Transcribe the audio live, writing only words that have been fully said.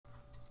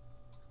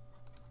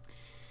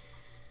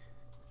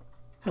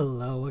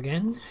Hello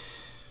again.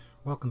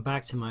 Welcome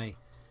back to my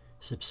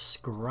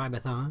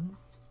subscribe-a-thon.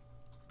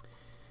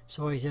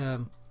 So I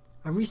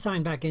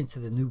re-signed back into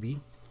the newbie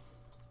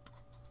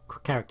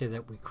character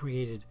that we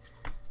created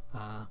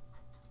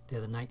the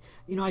other night.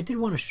 You know, I did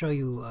want to show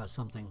you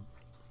something.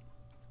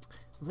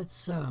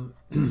 Let's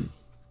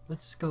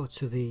let's go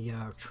to the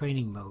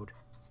training mode.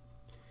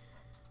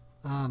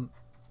 I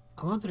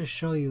wanted to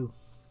show you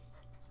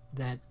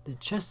that the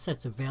chess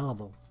set's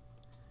available.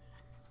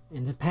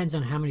 It depends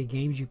on how many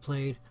games you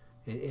played.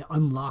 It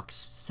unlocks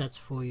sets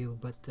for you,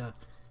 but let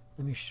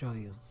me show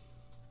you.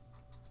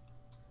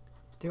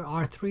 There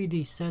are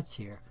 3D sets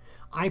here.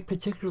 I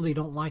particularly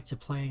don't like to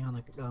play on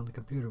the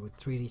computer with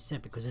 3D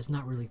set because it's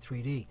not really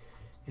 3D,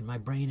 and my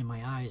brain and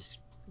my eyes,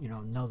 you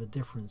know the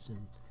difference,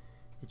 and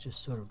it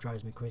just sort of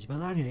drives me crazy.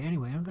 But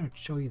anyway, I'm going to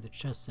show you the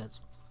chess sets.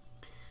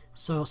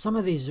 So some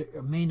of these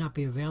may not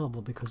be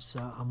available because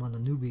I'm on the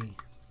newbie,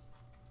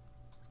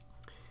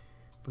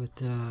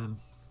 but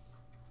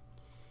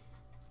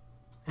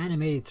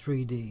animated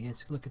 3D.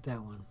 Let's look at that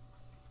one.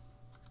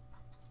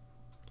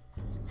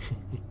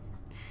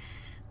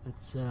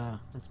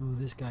 Let's move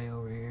this guy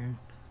over here.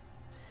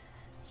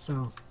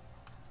 So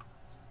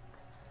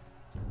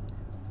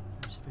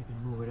let's see if I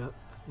can move it up.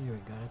 There we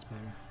go. That's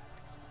better.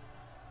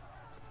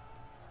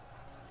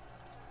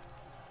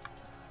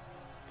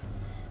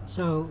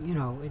 So you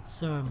know,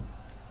 it's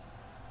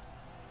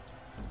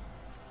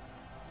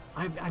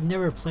I've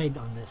never played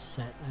on this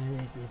set.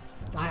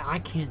 I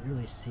can't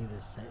really see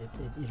this set.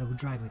 It would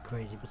drive me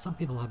crazy. But some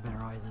people have better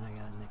eyes than I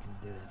got, and they can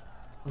do that.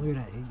 Oh, look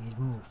at that. He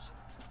moves.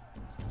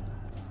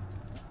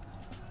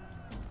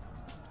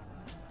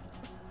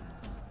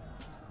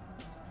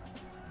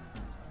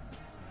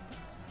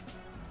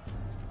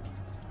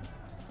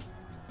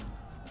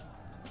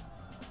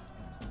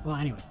 Well,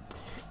 anyway.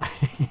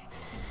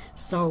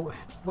 So,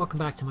 welcome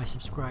back to my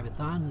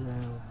subscribe-a-thon.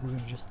 We're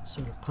going to just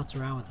sort of putz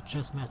around with the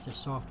Chessmaster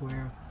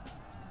software.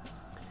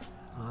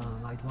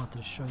 I wanted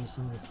to show you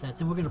some of the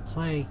sets, and we're going to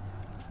play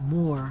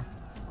more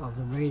of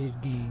the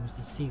rated games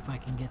to see if I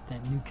can get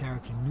that new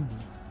character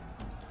newbie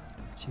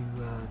to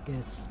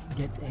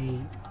get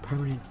a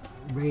permanent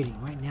rating.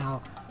 Right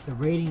now, the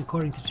rating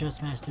according to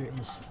Chessmaster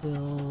is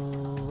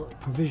still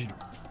provisional,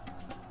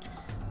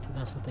 so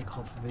that's what they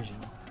call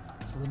provisional.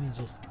 So let me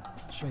just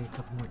show you a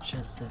couple more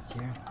chess sets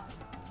here.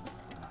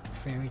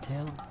 Fairy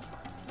Tale,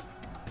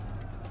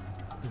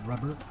 the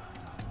rubber.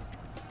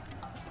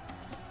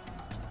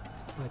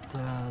 But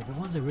the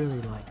ones I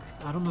really like,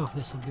 I don't know if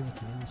this will give it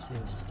to me. Let's see,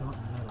 it's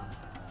starting metal.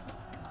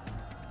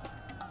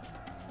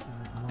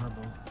 And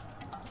marble.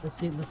 Let's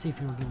see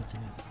if it will give it to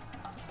me.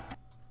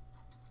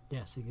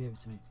 Yes, it gave it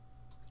to me.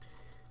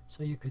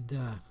 So you could,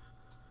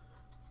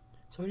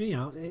 so you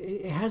know,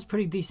 it has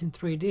pretty decent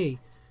 3D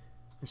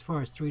as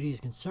far as 3D is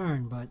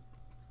concerned, but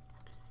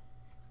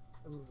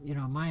you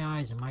know, my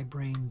eyes and my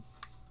brain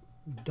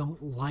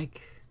don't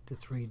like the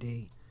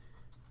 3D.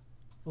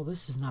 Well,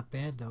 this is not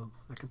bad though.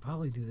 I could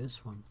probably do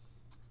this one.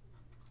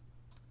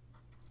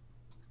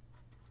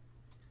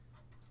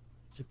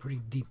 It's a pretty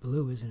deep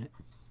blue, isn't it?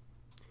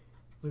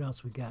 What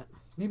else we got?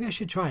 Maybe I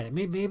should try it.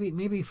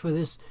 Maybe for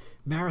this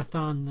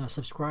marathon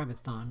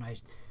subscribe-a-thon,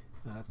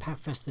 Pat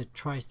Festa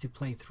tries to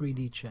play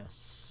 3D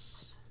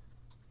chess.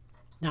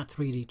 Not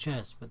 3D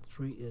chess, but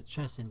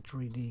chess in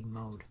 3D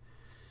mode.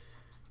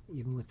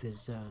 Even with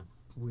his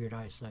weird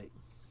eyesight.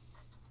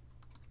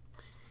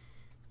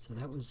 So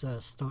that was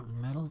starting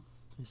metal.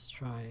 Let's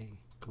try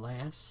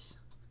glass.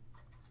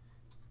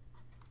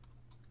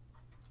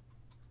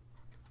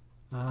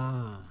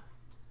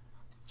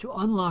 To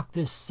unlock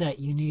this set,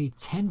 you need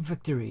 10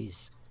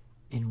 victories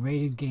in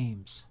rated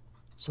games.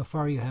 So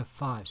far, you have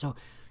 5. So,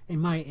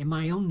 in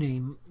my own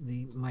name,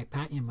 my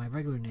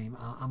regular name,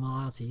 I'm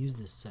allowed to use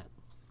this set.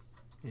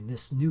 In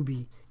this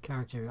newbie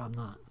character, I'm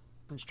not.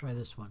 Let's try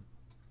this one.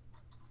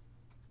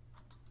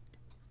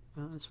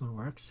 Well, this one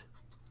works.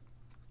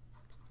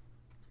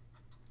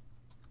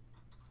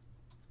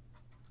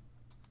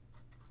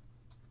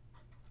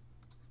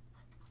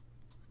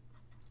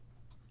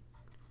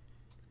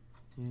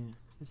 Yeah,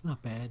 it's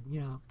not bad. You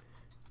know,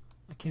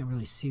 I can't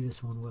really see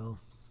this one well.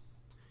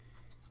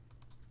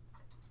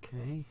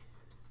 Okay,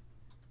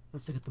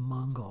 let's look at the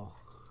Mongol.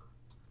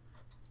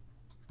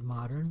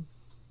 Modern.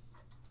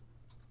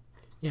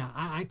 Yeah,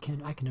 I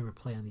can never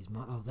play on these.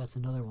 Oh, that's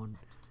another one.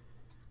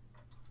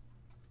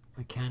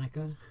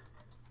 Mechanica.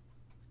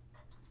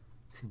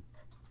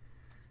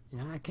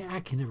 Yeah, I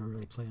can never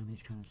really play on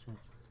these kind of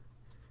sets.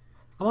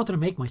 I wanted to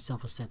make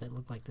myself a set that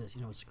looked like this,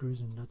 you know, with screws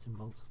and nuts and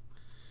bolts.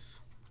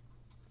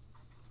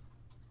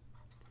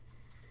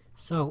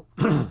 So,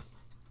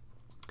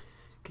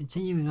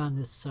 continuing on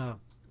this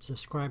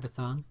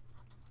subscribe-a-thon,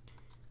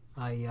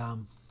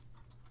 I'm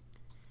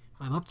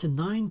up to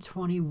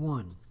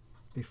 921.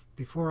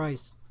 Before I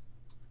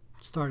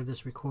started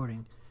this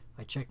recording,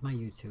 I checked my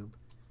YouTube,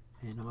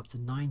 and I'm up to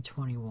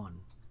 921.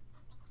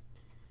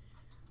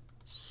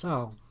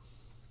 So,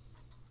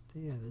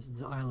 yeah, this is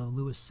the Isla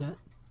Lewis set.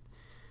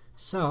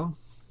 So,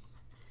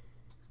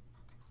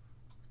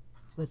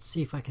 let's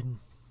see if I can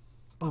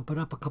bump it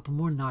up a couple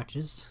more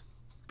notches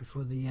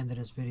before the end of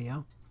this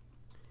video.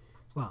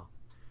 Well,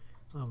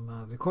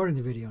 I'm recording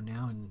the video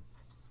now, and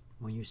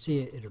when you see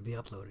it, it'll be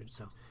uploaded.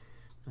 So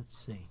let's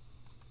see.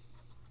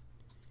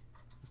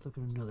 Let's look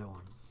at another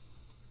one.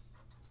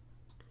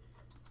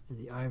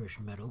 There's the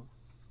Irish medal.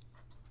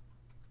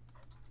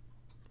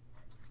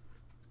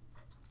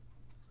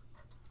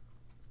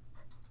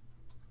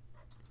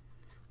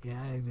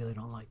 Yeah, I really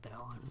don't like that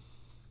one.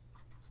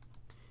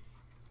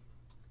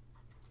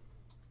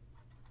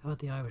 How about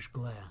the Irish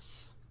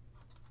glass?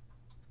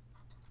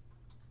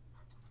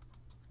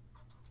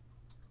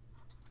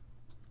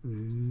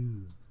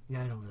 Ooh,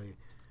 yeah, I don't really.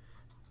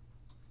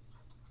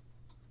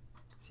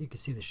 So you can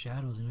see the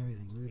shadows and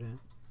everything. Look at that.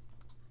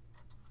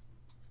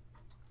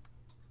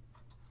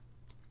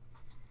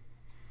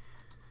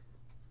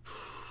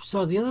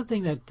 So the other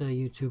thing that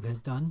YouTube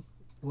has done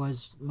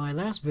was my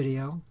last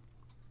video.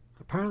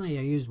 Apparently,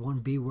 I used one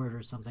B word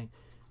or something.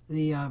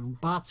 The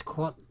bots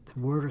caught the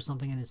word or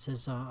something, and it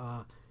says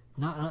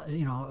not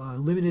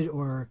limited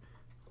or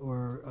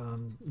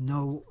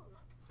no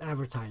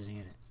advertising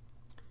in it.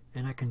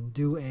 And I can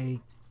do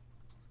a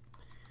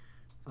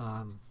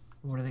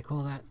what do they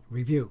call that?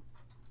 Review.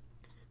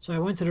 So I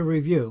went to the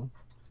review,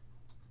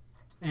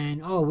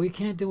 and oh, we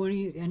can't do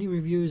any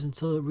reviews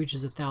until it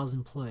reaches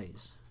 1,000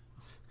 plays.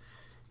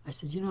 I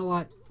said, you know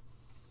what?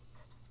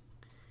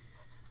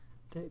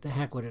 The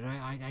heck with it.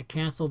 I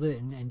canceled it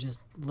and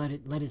just let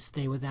it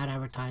stay without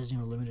advertising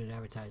or limited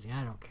advertising.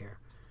 I don't care.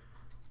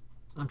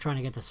 I'm trying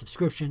to get the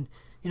subscription.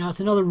 You know, it's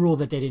another rule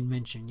that they didn't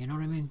mention. You know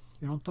what I mean?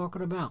 You know what I'm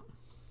talking about.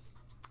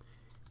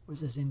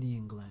 Where's this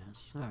Indian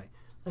glass? All right,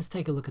 let's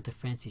take a look at the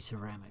fancy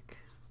ceramic.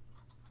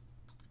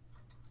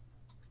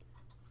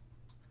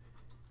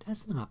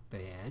 That's not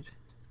bad.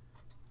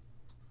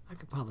 I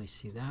could probably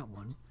see that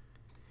one.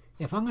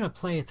 If I'm going to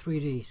play a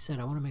 3D set,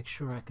 I want to make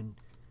sure I can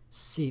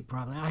see it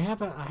properly. I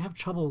have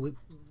trouble with,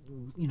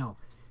 you know,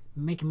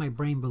 making my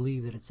brain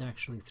believe that it's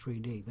actually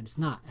 3D, but it's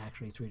not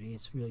actually 3D.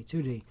 It's really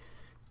 2D.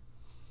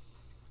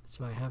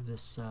 So I have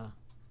this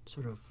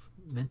sort of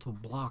mental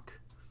block.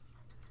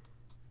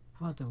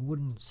 How about the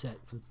wooden set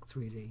for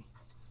 3D?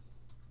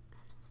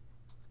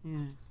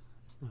 Yeah,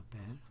 it's not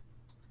bad.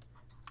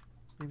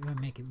 Maybe I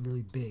make it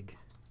really big,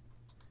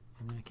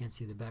 and then I can't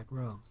see the back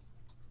row.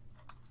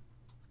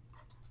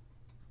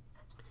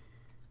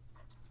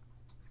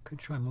 Could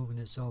try moving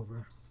this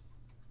over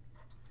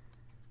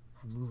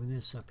and moving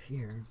this up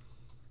here,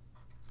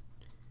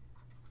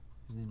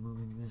 and then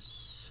moving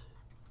this.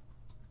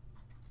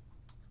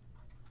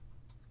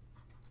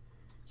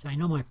 So I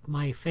know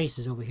my face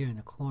is over here in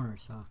the corner,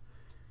 so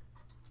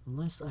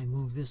unless I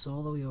move this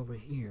all the way over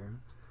here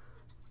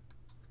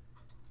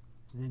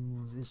and then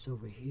move this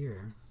over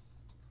here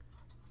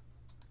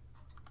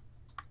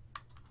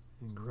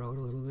and grow it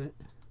a little bit.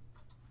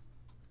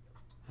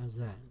 How's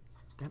that?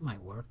 That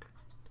might work.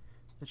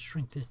 Let's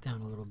shrink this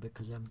down a little bit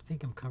because I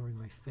think I'm covering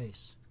my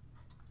face.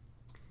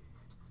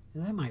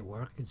 Yeah, that might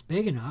work. It's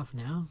big enough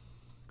now.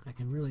 I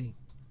can really,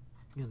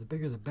 you know, the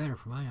bigger the better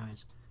for my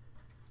eyes.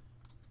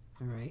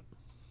 Alright.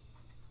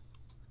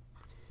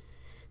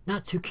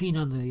 Not too keen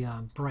on the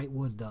bright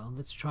wood though.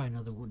 Let's try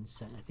another wooden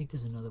set. I think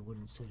there's another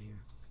wooden set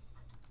here.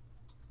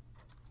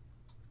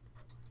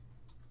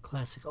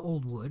 Classic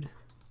old wood.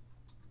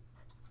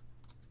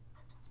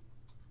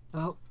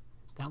 Oh,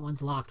 that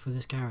one's locked for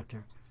this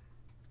character.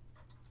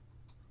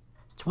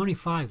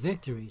 25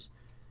 victories.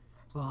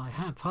 Well,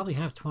 I probably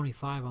have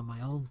 25 on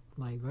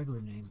my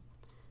regular name.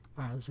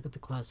 All right, let's look at the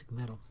classic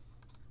metal.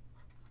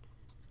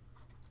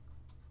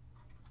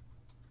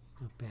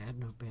 Not bad,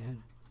 not bad.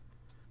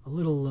 A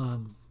little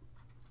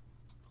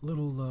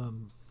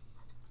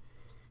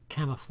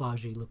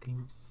camouflagey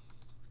looking.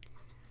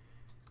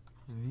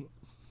 All right,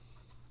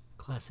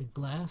 classic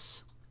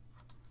glass.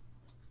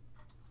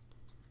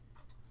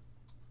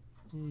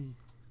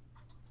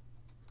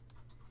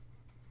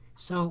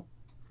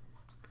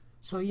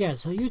 So yeah,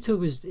 so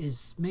YouTube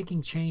is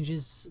making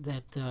changes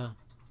that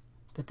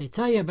that they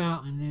tell you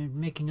about, and they're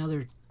making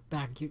other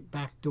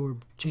backdoor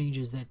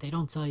changes that they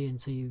don't tell you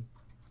until you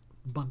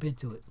bump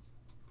into it.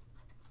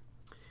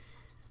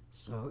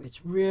 So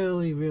it's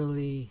really,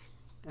 really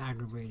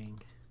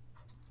aggravating.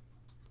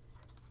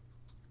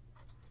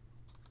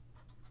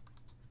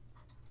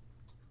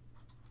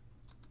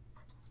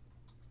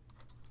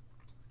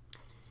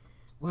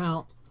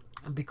 Well,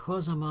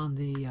 because I'm on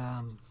the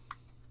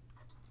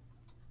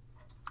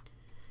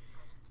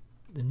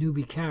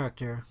newbie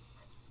character,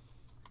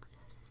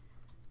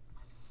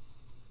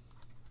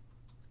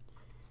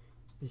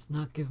 it's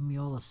not giving me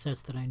all the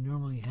sets that I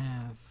normally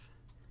have.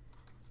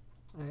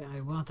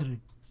 I wanted to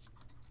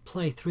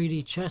play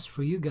 3D chess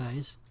for you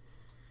guys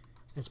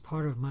as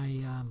part of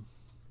my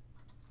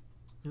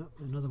oh,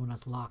 another one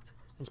that's locked,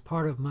 as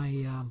part of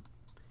my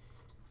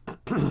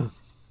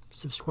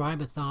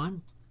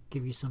subscribe-a-thon.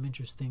 Give you some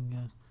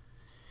interesting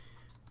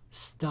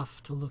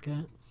stuff to look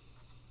at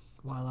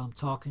while I'm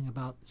talking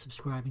about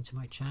subscribing to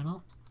my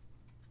channel.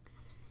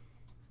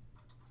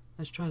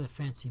 Let's try the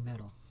fancy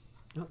metal.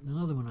 Oh,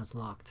 another one that's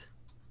locked.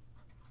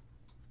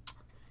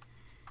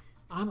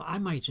 I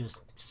might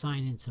just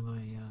sign into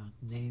my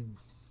name.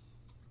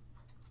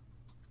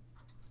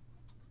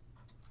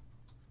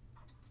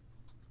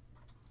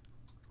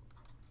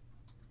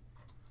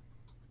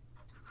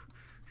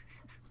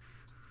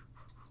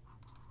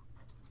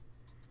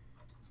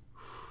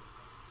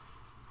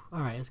 All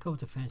right, let's go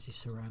with the fancy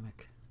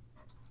ceramic.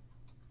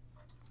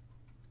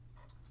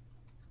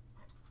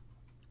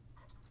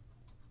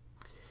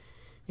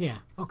 Yeah,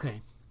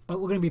 okay.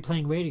 But we're going to be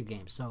playing rated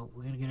games, so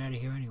we're going to get out of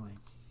here anyway.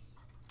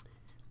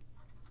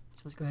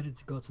 So let's go ahead and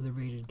go to the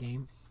rated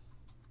game.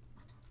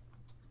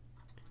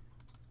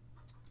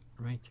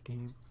 Ranked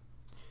game.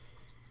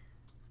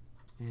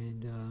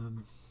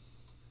 And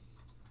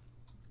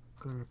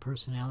go to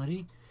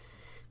personality.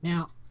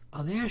 Now,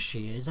 oh, there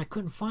she is. I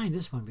couldn't find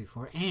this one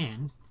before.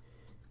 Anne,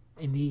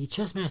 in the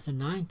Chessmaster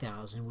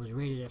 9000, was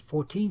rated at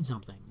 14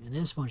 something. And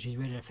this one, she's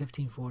rated at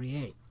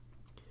 1548.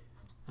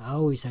 I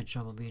always had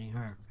trouble beating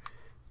her.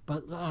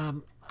 But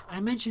I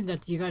mentioned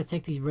that you got to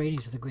take these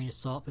ratings with a grain of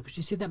salt, because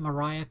you see that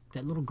Mariah,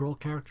 that little girl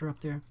character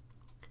up there,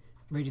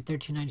 rated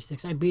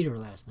 1396. I beat her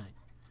last night.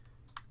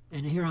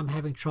 And here I'm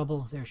having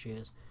trouble. There she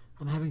is.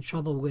 I'm having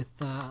trouble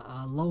with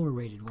lower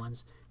rated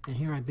ones, and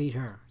here I beat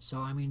her. So,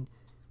 I mean,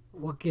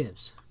 what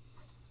gives?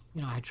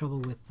 You know, I had trouble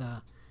with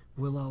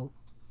Willow.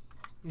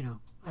 You know,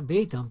 I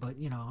beat them, but,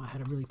 you know, I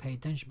had to really pay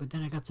attention. But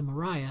then I got to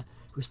Mariah,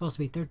 who's supposed to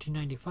be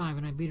 1395,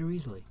 and I beat her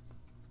easily.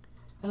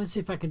 Now, let's see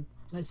if I can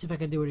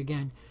do it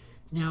again.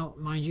 Now,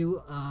 mind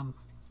you,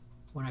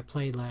 when I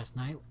played last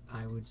night,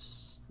 I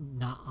was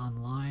not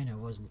online. I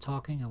wasn't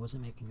talking. I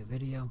wasn't making a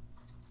video.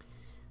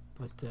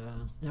 But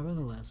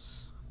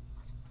nevertheless,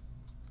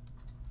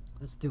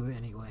 let's do it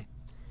anyway.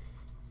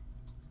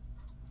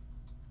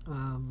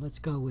 Let's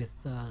go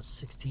with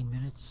 16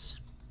 minutes.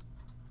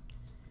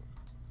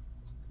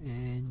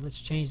 And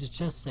let's change the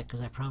chess set,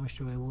 because I promised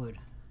you I would.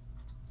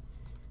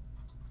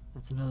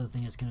 That's another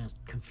thing that's going to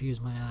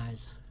confuse my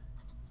eyes.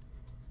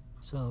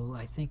 So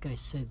I think I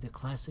said the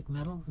classic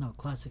metal? No,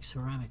 classic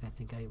ceramic. I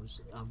think I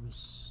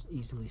was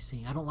easily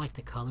seeing. I don't like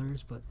the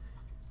colors, but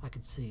I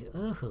could see it.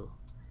 Oh,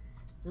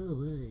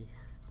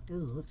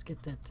 let's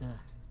get that.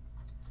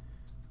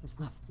 Let's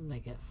not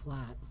make it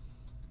flat.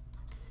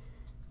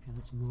 Okay,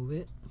 let's move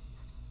it.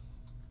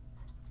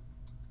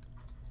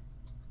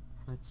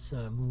 Let's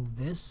move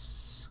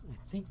this. I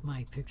think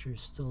my picture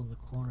is still in the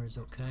corners.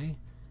 Okay.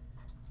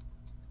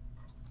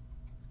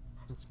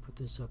 Let's put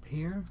this up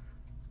here.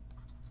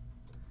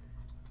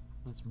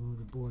 Let's move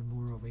the board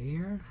more over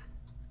here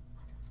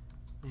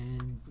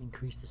and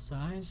increase the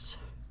size.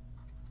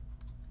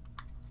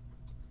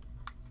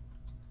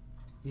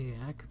 Yeah,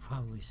 I could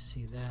probably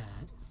see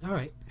that. All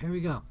right, here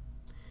we go.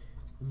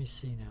 Let me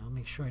see now. I'll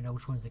make sure I know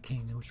which one's the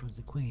king and which one's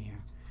the queen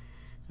here.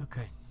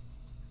 Okay.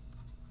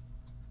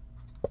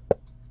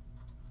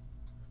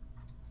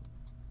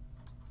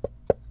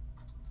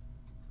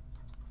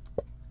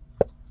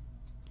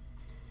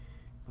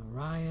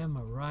 Mariah,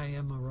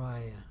 Mariah,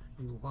 Mariah,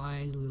 you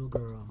wise little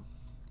girl.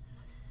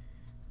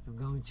 I'm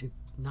going to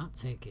not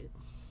take it.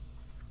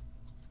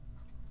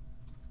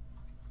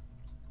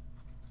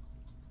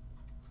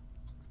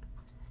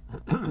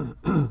 Let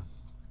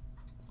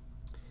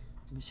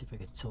me see if I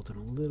can tilt it a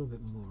little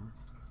bit more.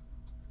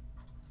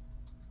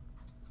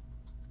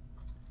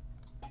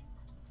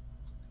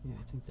 Yeah,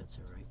 I think that's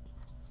all right.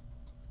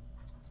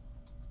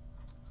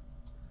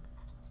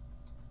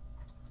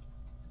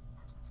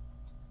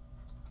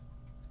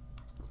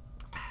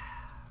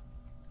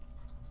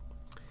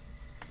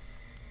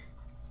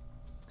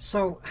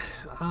 So,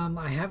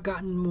 I have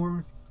gotten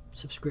more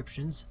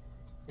subscriptions,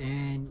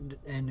 and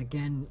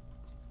again,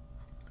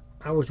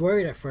 I was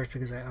worried at first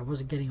because I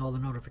wasn't getting all the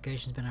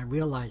notifications, but I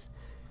realized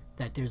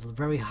that there's a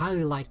very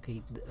highly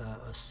likely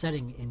a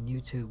setting in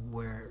YouTube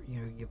where,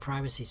 you know, your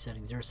privacy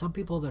settings. There are some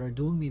people that are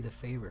doing me the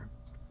favor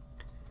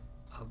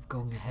of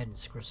going ahead and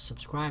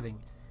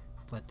subscribing,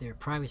 but their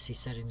privacy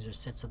settings are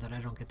set so that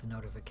I don't get the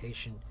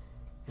notification,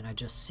 and I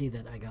just see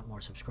that I got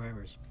more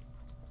subscribers.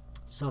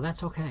 So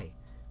that's okay.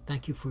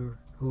 Thank you for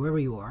whoever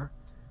you are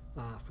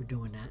for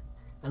doing that.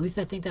 At least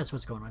I think that's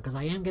what's going on, because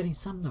I am getting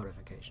some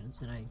notifications,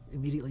 and I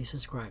immediately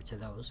subscribe to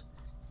those.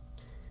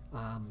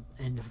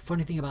 And the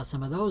funny thing about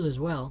some of those as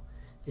well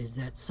is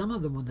that some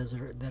of the ones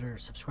that are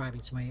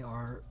subscribing to me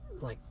are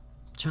like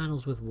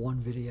channels with one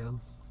video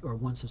or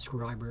one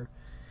subscriber,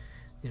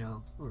 you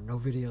know, or no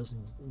videos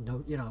and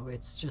no, you know,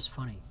 it's just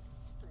funny,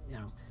 you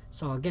know.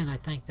 So again, I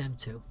thank them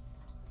too.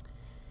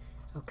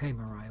 Okay,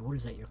 Mariah, what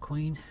is that? Your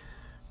queen?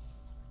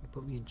 You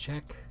put me in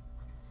check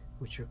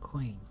with your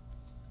queen.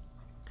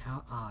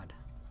 How odd.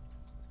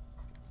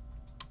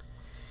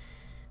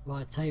 Well,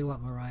 I tell you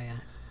what, Mariah.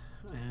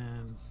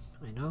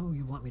 I know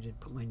you want me to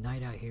put my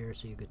knight out here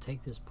so you could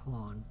take this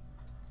pawn.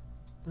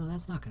 No,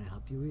 that's not going to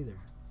help you either.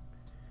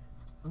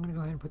 I'm going to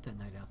go ahead and put that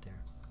knight out there.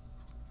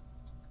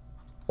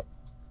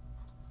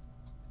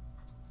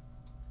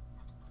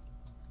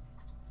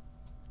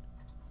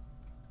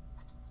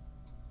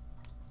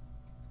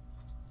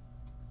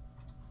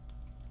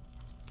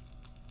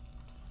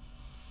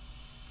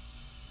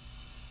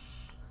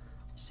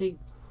 See,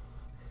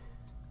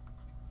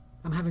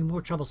 I'm having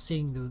more trouble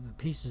seeing the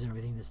pieces and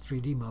everything in this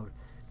 3D mode.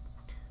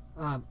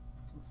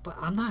 But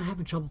I'm not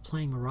having trouble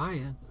playing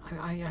Mariah.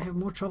 I have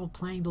more trouble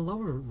playing the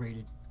lower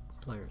rated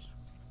players.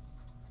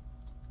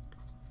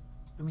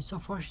 I mean, so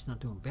far she's not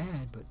doing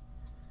bad, but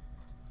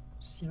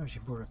you know, she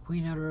brought her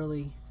queen out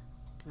early.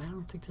 I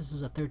don't think this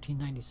is a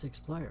 1396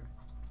 player.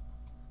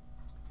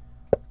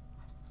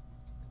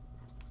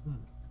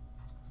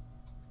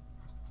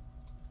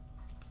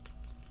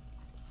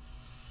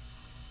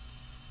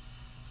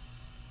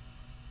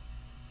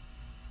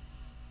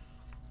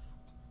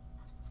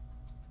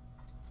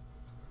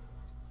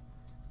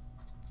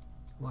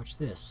 Watch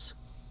this.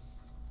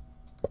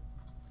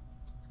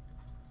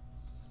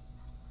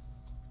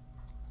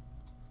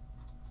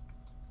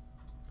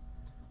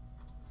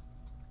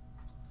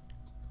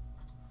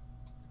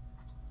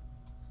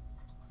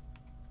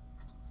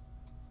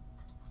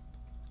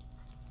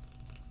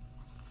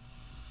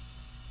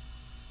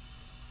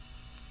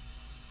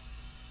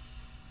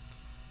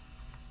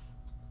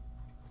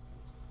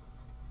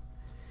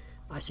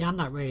 I see. I'm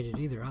not rated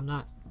either. I'm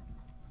not.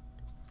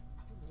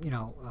 You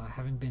know,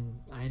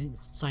 I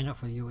didn't sign up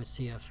for the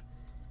USCF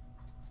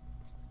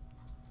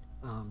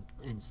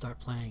and start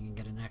playing and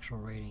get an actual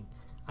rating.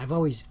 I've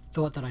always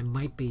thought that I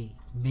might be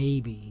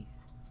maybe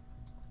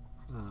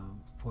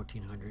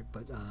 1400,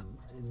 but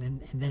and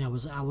then I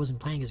wasn't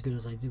playing as good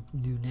as I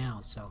do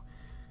now. So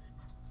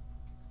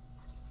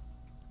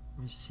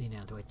let me see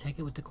now. Do I take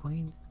it with the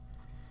queen?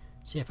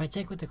 See, if I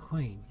take with the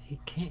queen,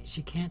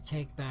 she can't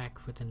take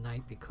back with the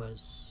knight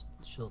because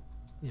she'll,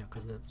 you know,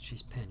 because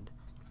she's pinned.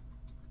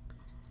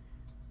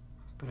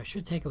 But I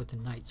should take it with the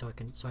knight so I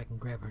can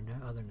grab her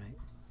other knight.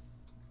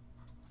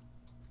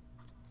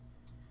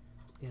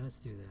 Yeah, let's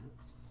do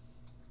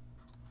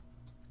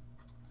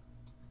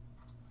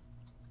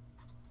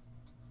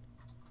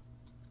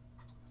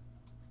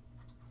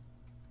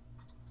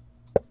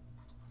that.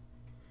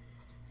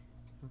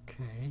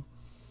 Okay.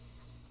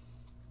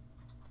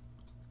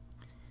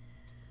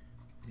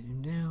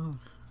 And now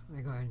I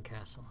go ahead and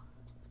castle.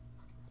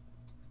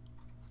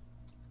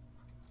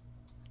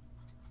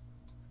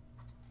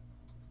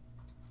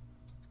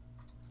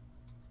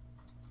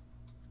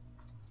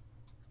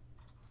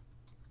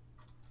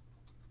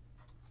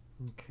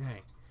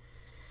 Okay,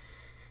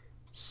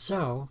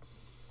 so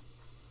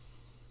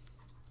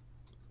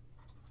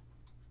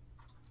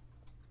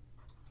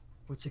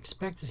what's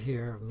expected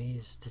here of me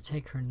is to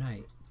take her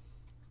knight.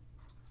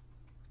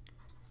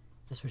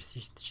 That's what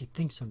she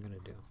thinks I'm going to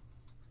do.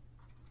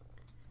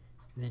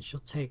 And then she'll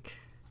take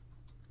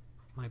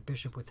my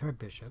bishop with her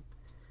bishop,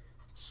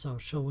 so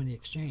she'll win the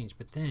exchange.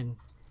 But then,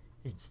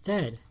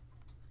 instead,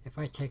 if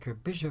I take her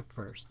bishop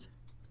first,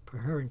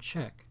 put her in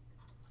check,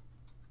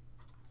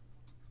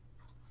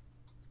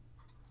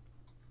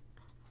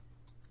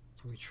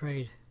 so we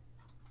trade.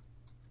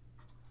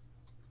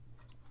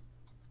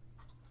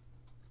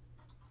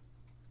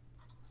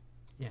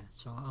 Yeah,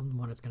 so I'm the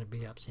one that's going to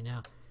be up. See,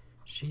 now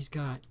she's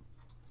got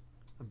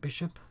a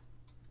bishop,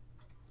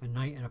 a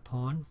knight, and a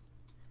pawn.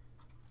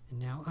 And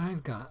now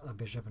I've got a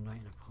bishop, a knight,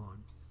 and a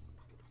pawn.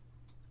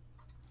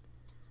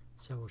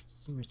 So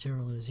the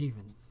material is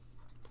even.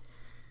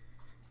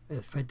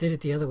 If I did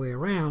it the other way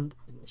around,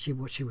 she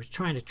was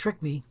trying to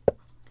trick me.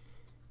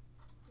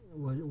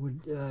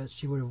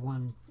 She would have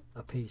won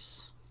a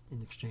piece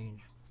in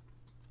exchange.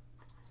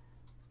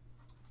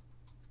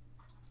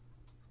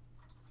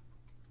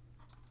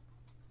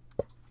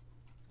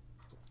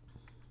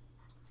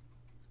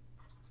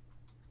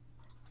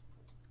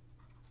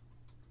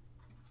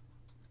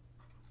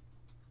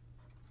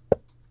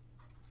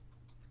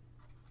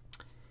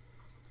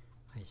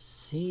 I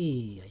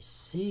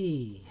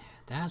see.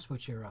 That's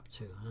what you're up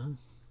to, huh?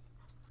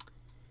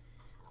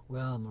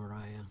 Well,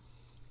 Mariah,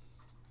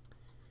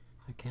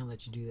 I can't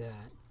let you do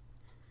that.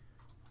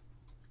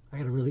 I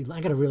gotta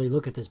really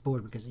look at this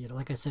board because, you know,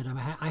 like I said,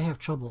 I have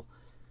trouble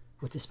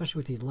with, especially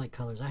with these light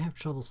colors. I have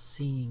trouble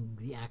seeing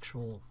the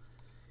actual,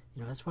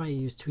 you know. That's why I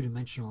use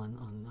two-dimensional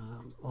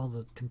on all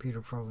the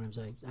computer programs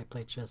I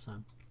play chess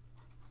on.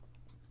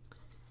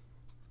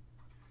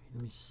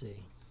 Let me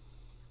see.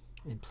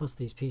 And plus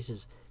these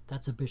pieces,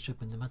 that's a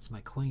bishop and that's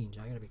my queen.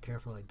 I gotta be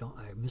careful I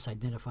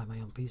misidentify my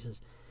own pieces.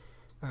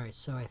 All right,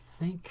 so I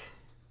think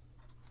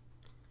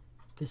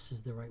this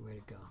is the right way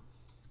to go.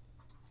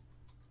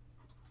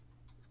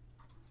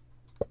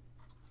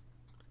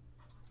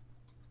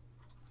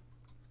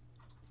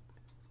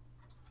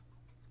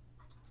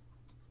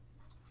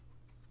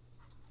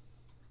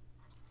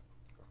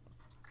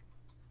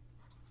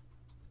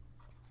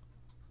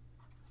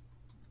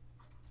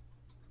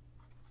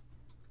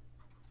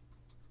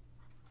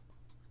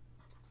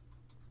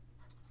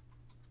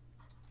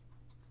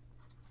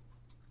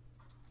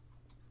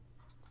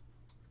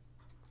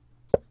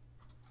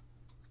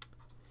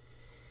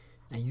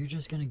 And you're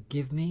just going to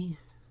give me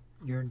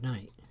your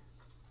knight.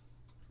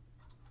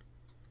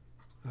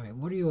 All right,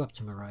 what are you up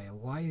to, Mariah?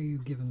 Why are you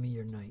giving me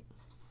your knight?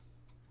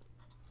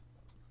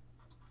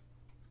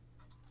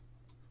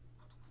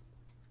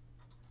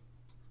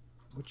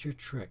 What's your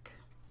trick?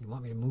 You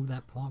want me to move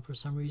that pawn for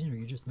some reason, or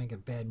you just make a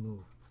bad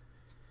move?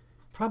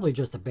 probably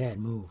just a bad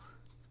move.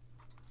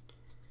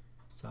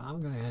 So I'm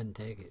going to go ahead and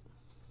take it.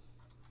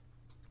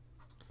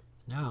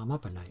 Now I'm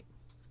up a knight.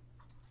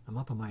 I'm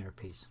up a minor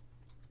piece,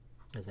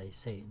 as they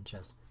say in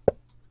chess.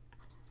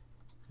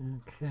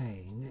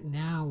 Okay,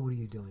 now what are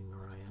you doing,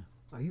 Mariah?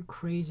 Are you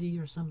crazy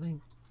or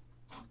something?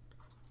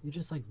 You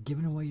just like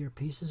giving away your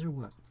pieces or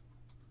what?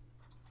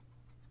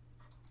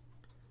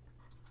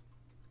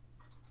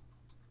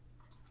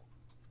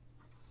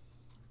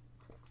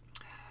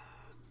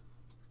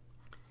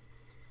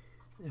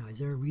 Now, is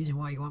there a reason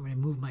why you want me to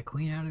move my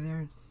queen out of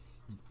there?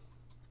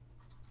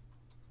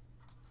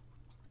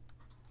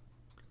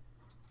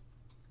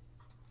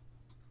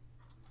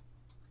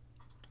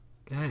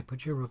 Okay,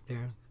 put your rook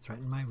there.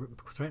 Threaten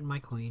my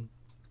queen.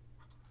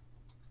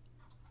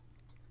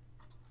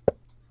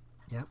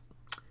 Yep.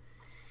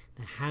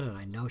 Now, how did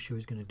I know she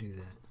was going to do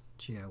that?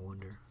 Gee, I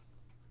wonder.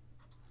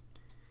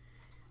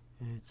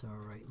 It's all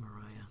right,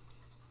 Mariah.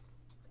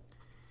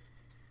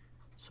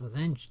 So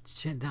then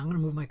I'm going to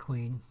move my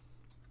queen.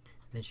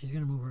 Then she's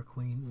going to move her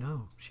queen.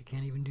 No, she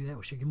can't even do that.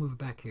 Well, she can move it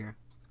back here,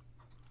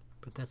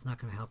 but that's not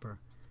going to help her.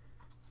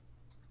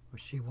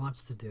 What she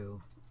wants to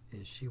do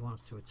is she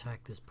wants to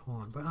attack this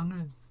pawn. But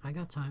I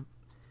got time.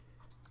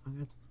 I'm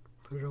going to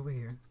put it over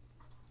here.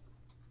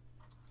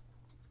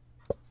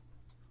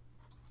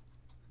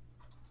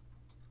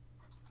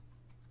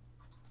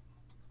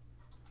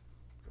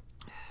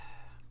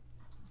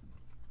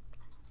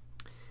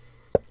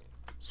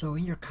 So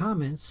in your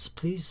comments,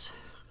 please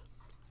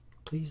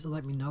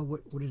let me know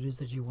what it is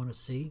that you want to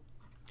see.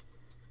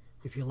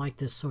 If you like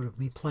this sort of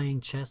me playing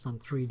chess on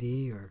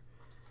 3D or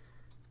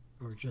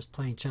just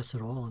playing chess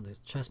at all on the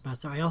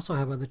Chessmaster. I also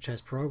have other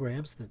chess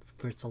programs, the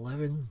Fritz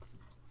 11.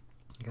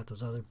 You got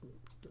those other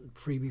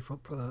freebie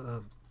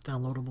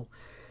downloadable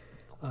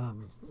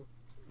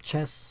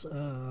chess,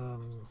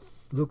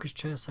 Lucas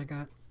Chess I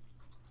got.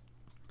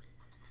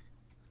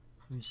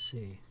 Let me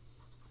see.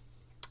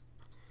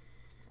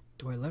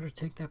 Do I let her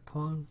take that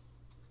pawn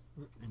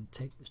and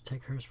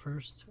take hers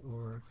first,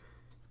 or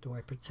do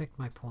I protect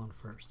my pawn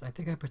first? I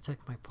think I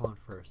protect my pawn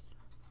first.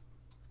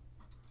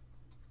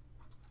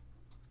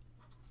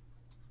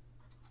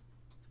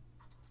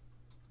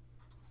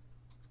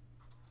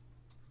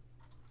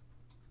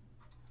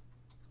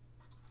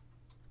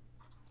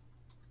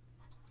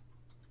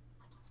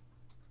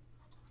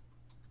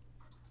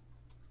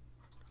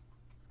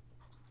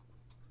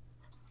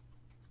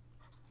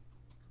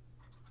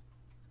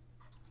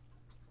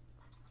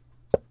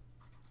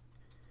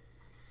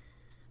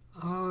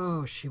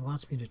 Oh, she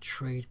wants me to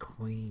trade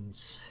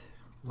queens.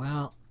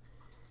 Well,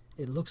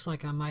 it looks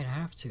like I might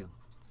have to.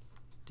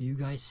 Do you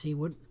guys see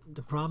what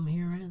the problem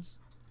here is?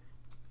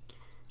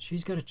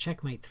 She's got a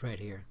checkmate threat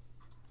here.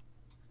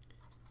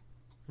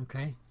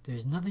 Okay?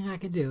 There's nothing I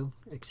can do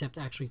except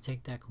actually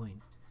take that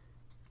queen.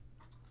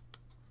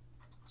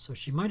 So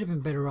she might have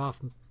been better off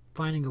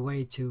finding a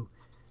way to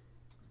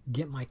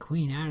get my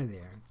queen out of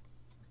there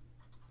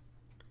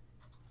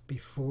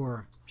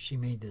before she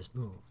made this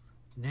move.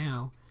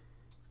 Now,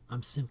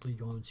 I'm simply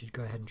going to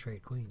go ahead and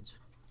trade queens.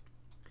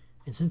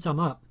 And since I'm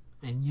up,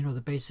 and you know the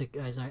basic,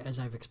 as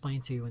I've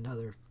explained to you in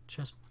other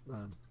chess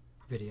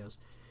videos,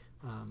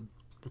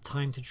 the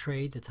time to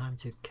trade, the time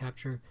to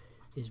capture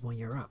is when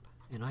you're up.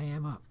 And I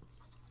am up.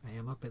 I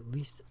am up at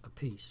least a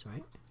piece,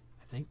 right?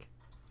 I think.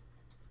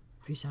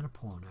 A piece and a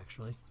pawn,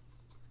 actually.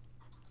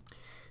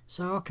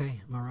 So,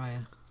 okay,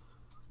 Mariah.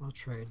 We'll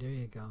trade. There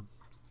you go.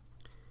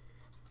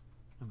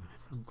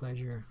 I'm glad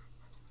you're...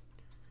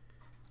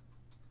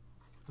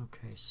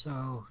 Okay,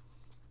 so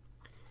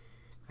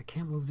I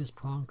can't move this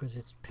pawn because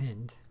it's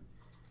pinned,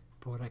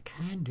 but what I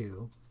can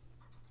do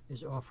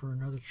is offer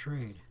another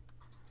trade.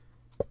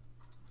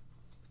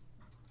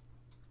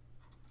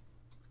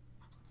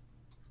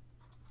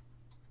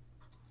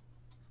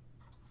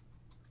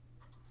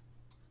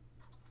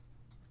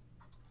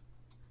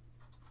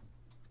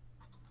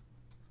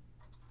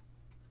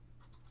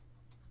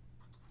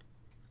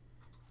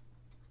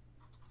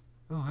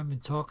 Oh, I've been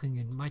talking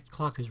and my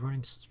clock is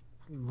running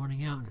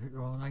out.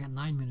 Well, I got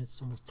 9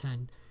 minutes, almost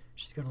 10.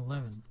 She's got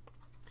 11.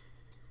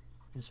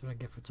 That's what I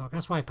get for talking.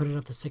 That's why I put it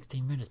up to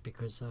 16 minutes,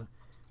 because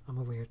I'm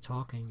over here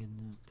talking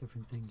and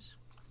different things.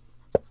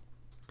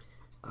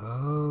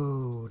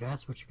 Oh,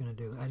 that's what you're gonna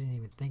do. I didn't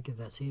even think of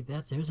that. See,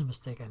 there's a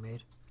mistake I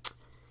made.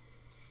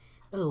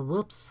 Oh,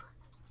 whoops.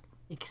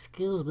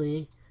 Excuse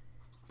me,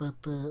 but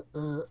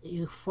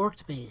you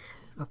forked me.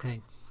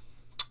 Okay.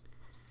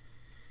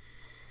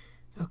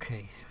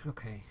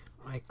 Okay.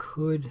 I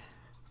could...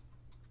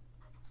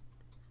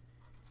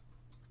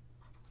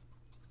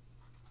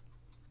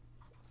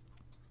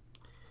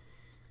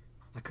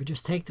 I could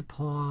just take the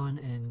pawn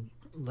and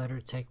let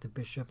her take the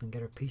bishop and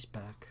get her piece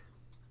back.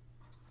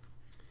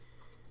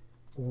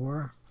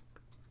 Or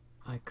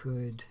I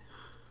could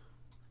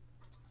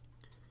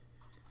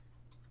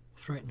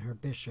threaten her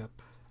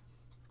bishop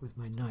with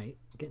my knight,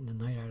 getting the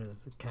knight out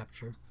of the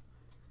capture.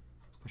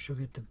 But she'll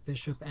get the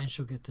bishop and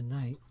she'll get the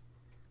knight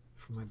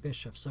for my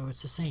bishop. So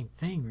it's the same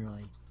thing,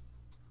 really.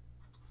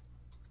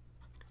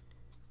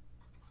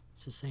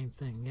 It's the same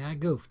thing. Yeah, I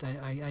goofed.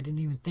 I didn't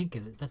even think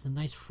of it. That's a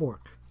nice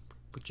fork,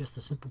 but just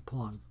a simple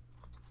pawn.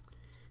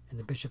 And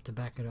the bishop to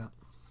back it up.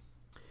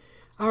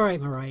 Alright,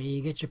 Mariah,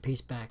 you get your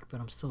piece back, but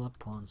I'm still up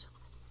pawns.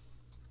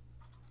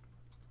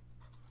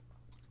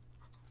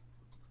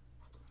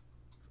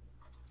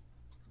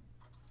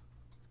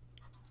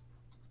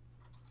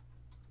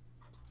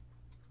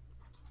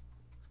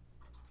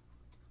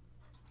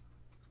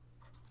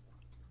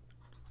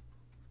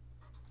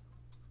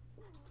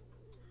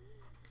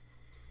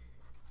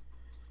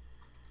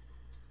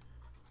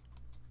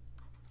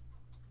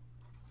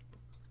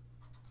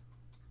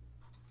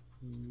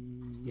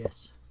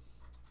 Yes.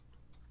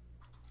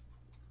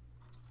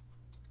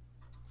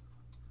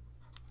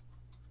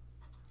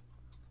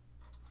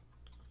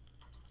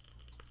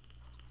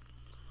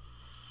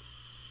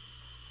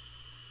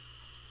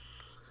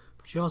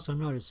 But you also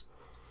notice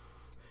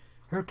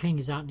her king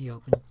is out in the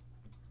open.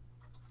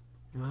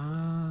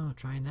 Oh,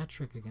 trying that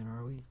trick again,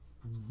 are we?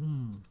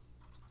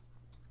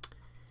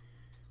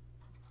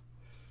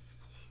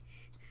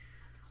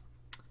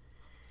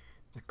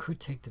 I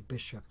could take the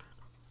bishop.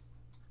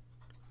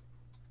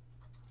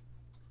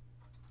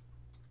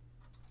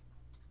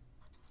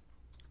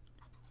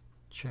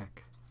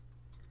 Check.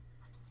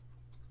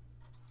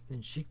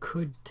 Then she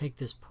could take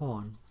this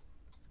pawn.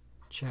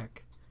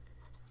 Check.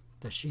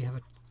 Does she have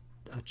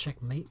a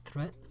checkmate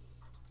threat?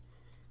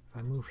 If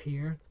I move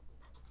here?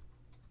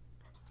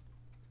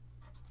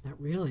 Not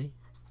really.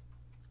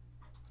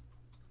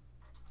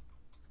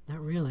 Not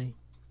really.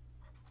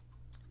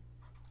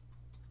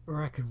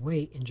 Or I could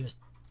wait and just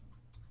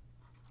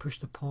push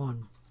the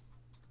pawn.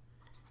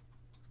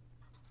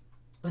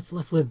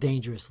 Let's live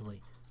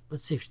dangerously.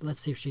 Let's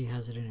see if she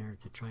has it in her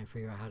to try and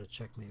figure out how to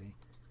check maybe.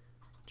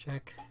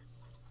 Check.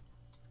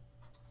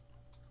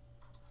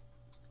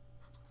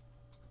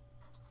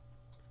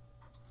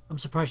 I'm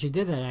surprised she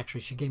did that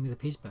actually. She gave me the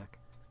piece back.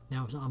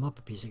 Now I'm up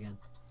a piece again.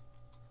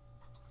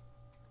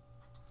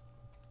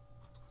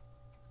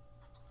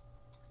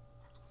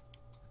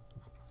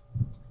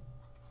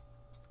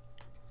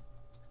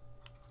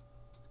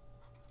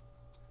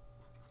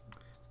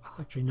 Oh,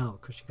 actually no,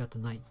 because she got the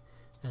knight.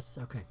 That's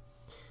okay.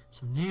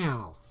 So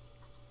now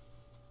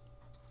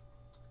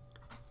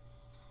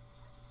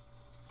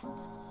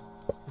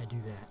I do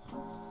that.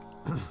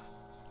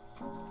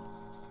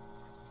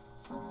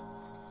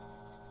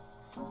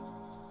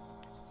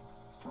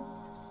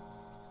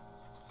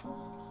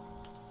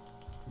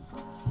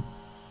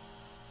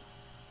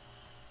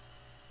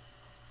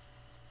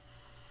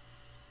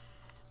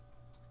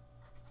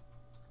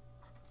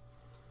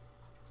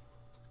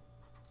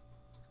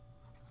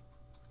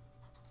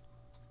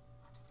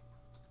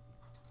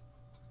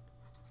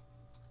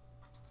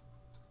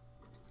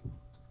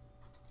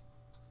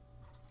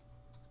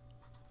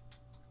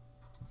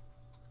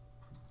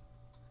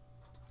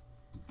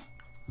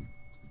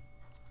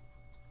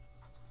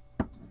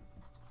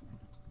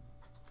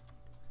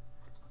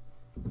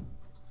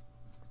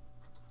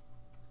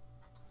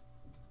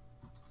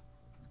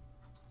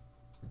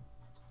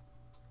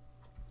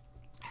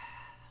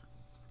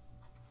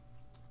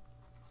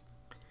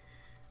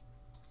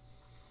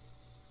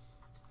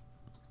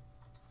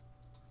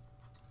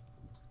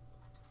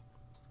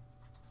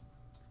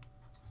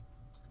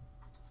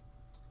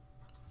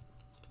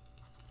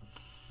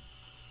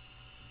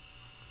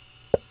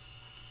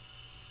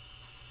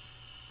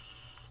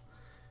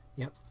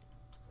 Yep.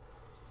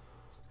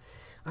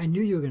 I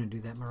knew you were going to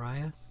do that,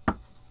 Mariah.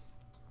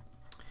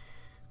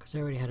 Because I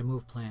already had a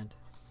move planned.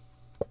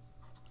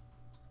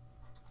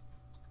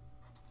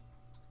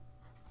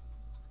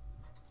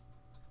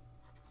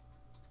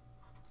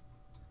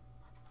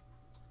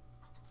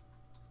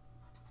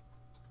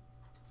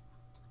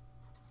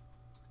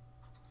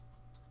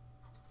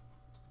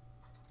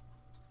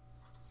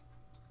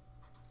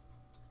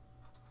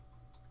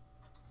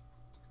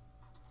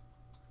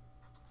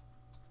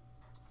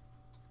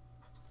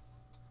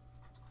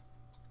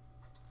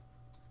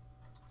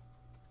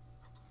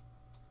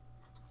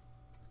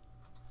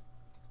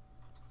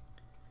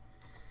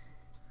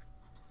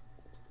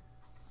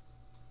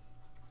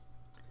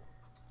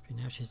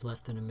 Now she's less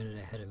than a minute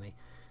ahead of me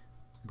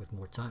with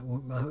more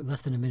time,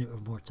 less than a minute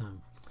of more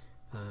time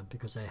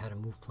because I had a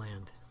move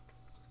planned.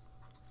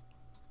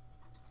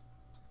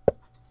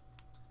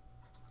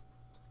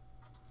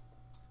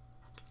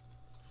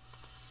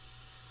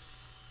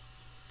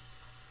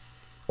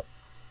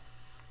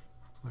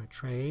 Want to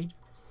trade?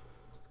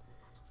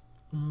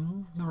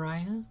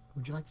 Mariah,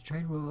 would you like to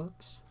trade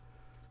rooks?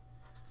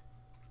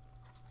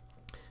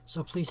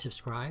 So please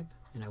subscribe,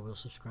 and I will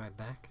subscribe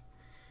back.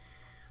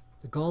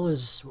 The goal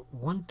is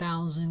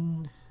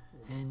 1,010,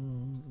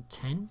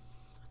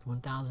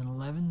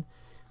 1,011.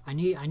 I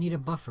need a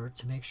buffer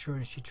to make sure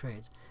that she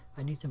trades.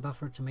 I need a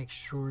buffer to make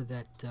sure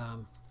that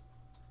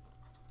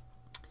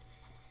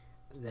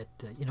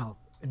you know,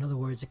 in other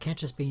words, it can't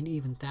just be an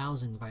even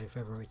 1,000 by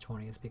February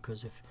 20th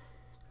because if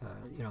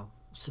you know,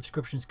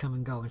 subscriptions come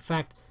and go. In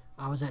fact,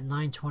 I was at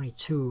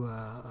 922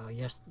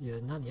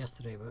 not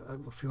yesterday, but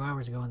a few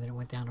hours ago, and then it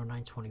went down to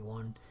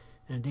 921,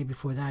 And the day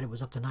before that, it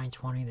was up to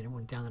 920. Then it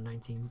went down to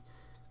 19.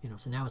 You know,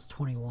 so now it's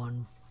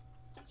 21.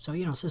 So,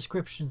 you know,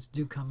 subscriptions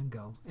do come and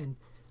go, and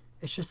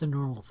it's just a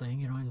normal thing.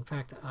 You know, in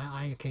fact,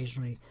 I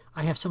occasionally,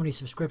 I have so many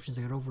subscriptions,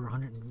 I got over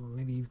 100,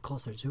 maybe even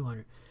closer to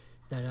 200,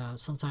 that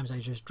sometimes I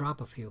just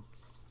drop a few,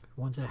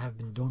 ones that have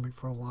been dormant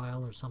for a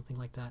while or something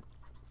like that.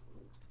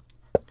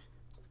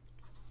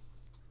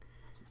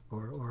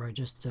 Or I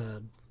just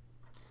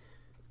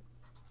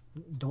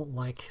don't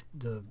like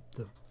the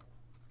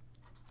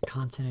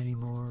content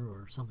anymore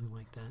or something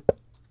like that.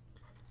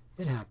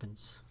 It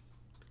happens.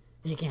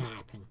 It can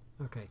happen.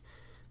 Okay,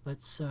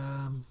 let's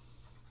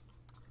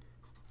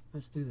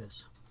do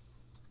this.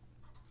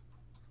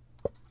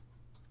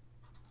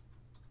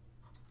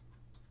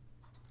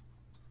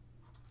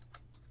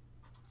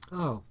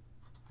 Oh,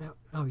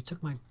 oh, he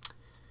took my.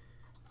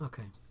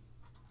 Okay.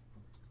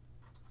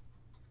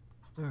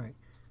 All right.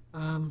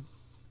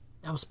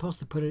 I was supposed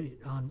to put it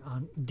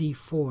on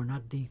D4,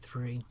 not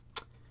D3.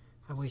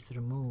 I wasted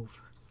a move.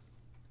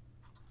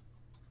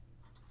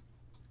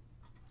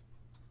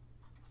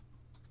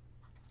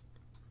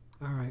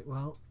 All right.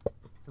 Well,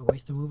 a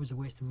waste of move is a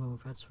waste of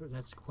move.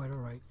 That's quite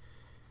all right.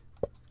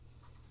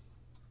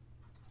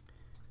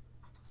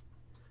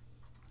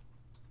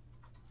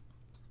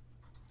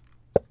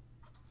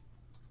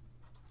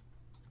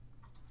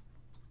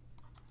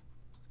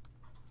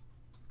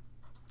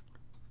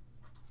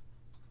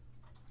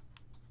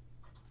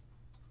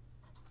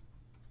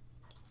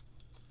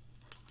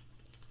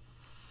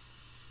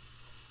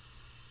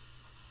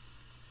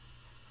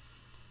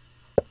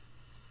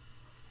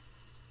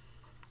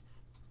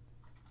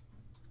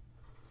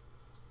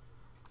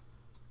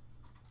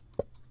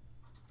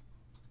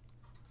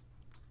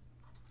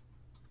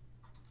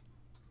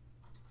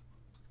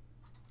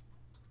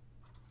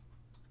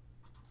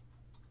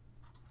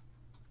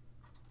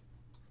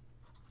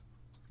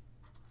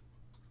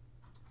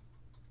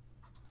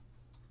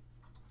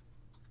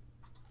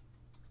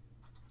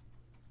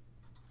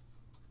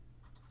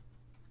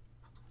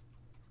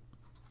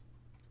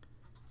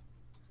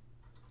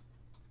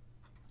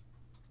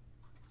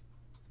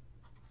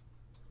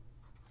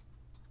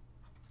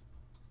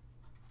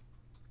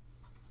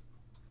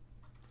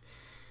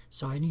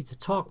 So I need to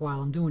talk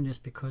while I'm doing this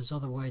because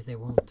otherwise they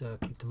won't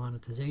keep the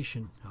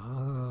monetization.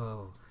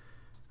 Oh,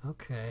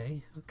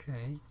 okay,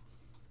 okay.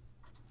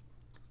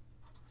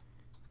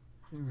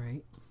 All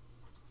right.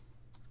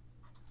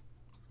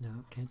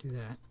 No, can't do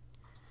that.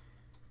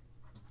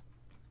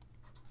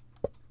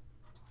 I'm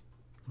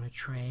gonna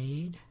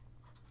trade.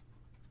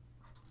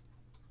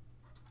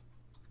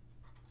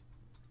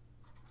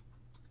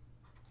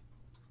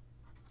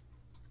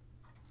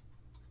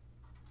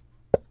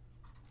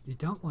 You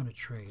don't want to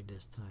trade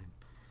this time.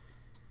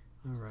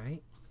 All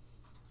right.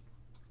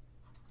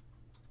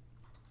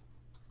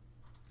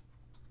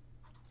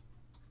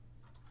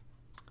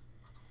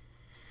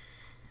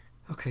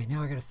 Okay,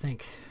 now I gotta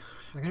think.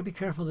 I gotta be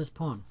careful of this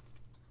pawn.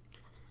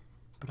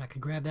 But I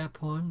could grab that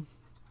pawn.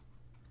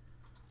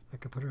 I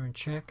could put her in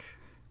check.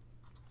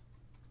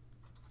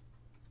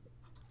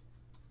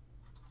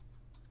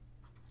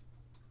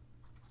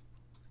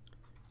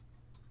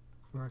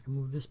 Or I can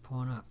move this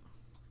pawn up.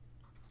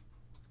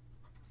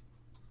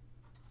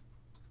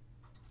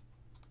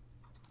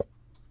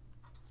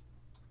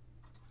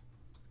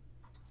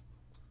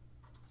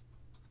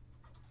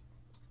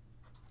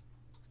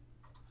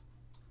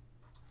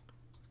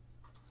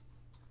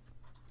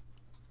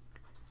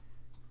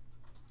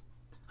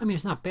 I mean,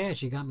 it's not bad.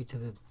 She got me to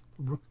the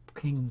rook,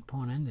 king,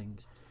 pawn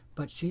endings.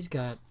 But she's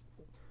got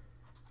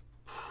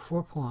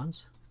 4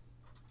 pawns.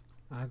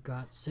 I've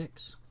got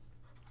 6.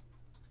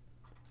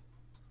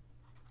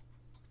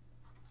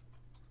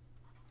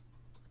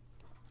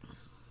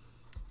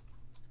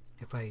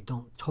 If I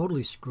don't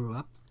totally screw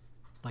up,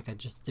 like I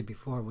just did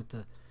before with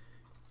the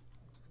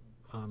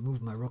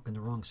move my rook in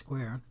the wrong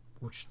square,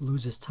 which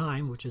loses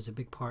time, which is a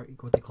big part,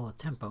 what they call a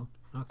tempo.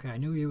 Okay, I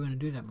knew you were going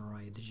to do that,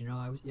 Mariah. Did you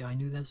know yeah, I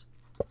knew this?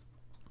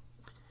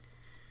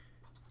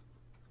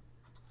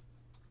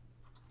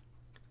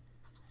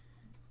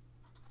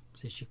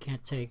 See, she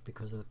can't take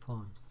because of the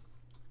pawn.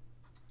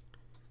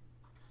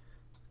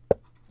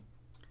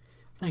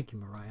 Thank you,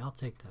 Mariah. I'll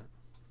take that.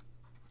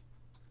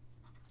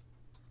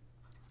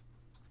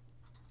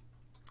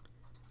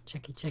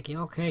 Checky, checky.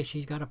 Okay,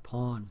 she's got a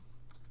pawn.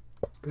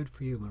 Good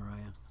for you,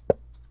 Mariah.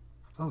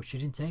 Oh, she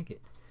didn't take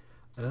it.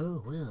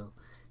 Oh, well,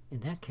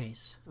 in that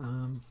case,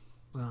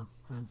 well,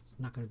 it's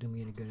not going to do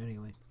me any good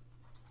anyway.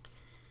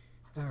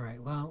 All right,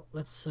 well,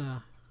 let's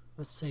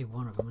save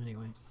one of them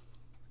anyway.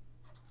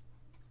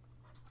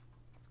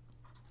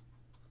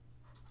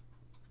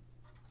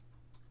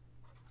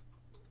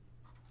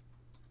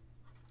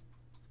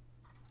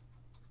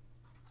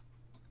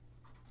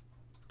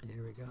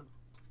 There we go.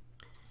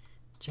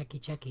 Checky,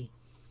 checky.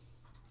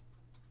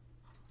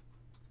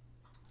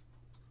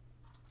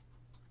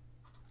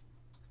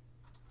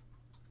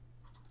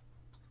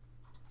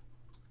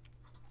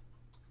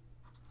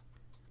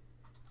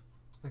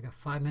 I got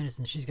 5 minutes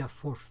and she's got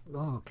 4.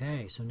 Oh,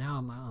 okay, so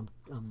now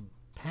I'm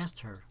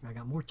past her. I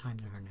got more time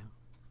than her now.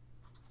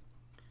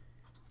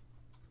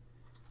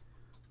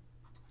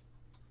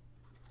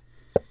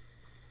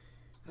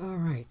 All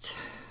right.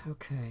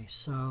 Okay,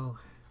 so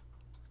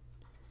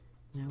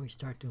now we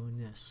start doing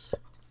this.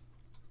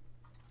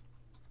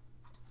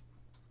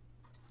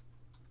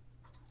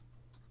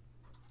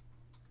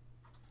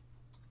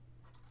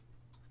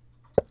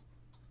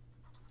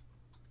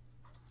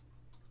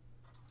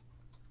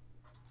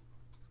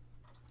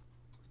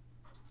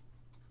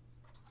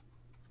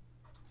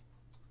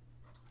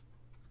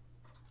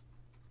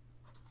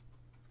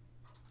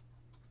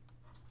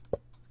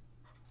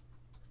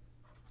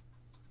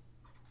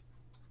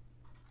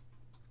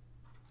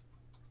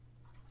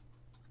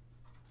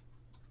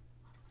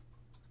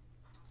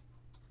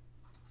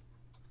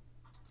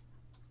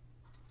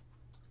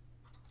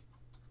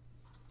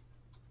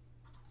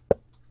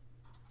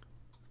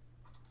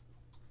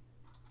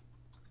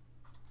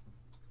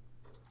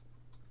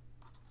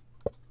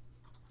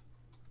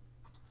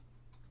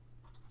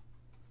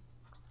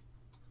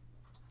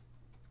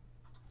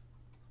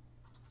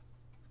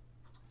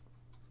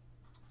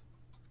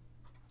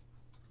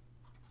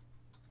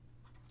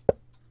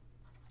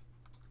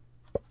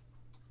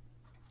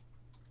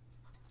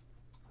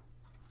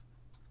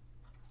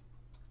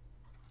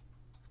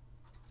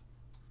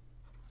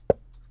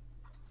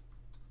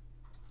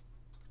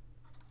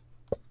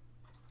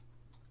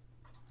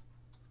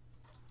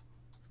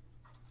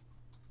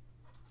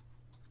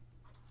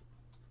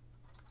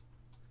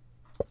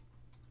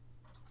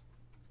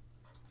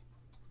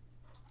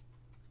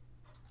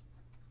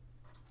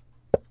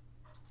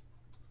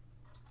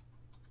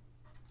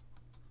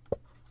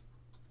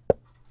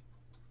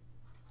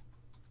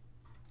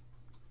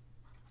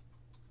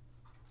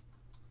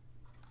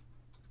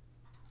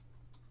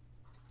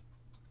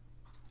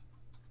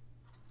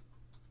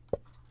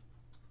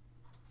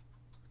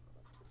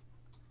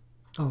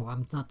 Oh,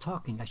 I'm not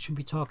talking. I shouldn't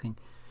be talking.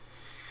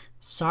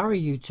 Sorry,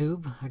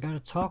 YouTube. I gotta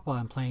talk while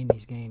I'm playing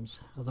these games.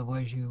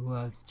 Otherwise,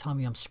 you tell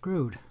me I'm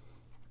screwed.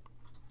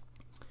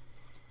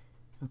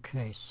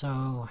 Okay,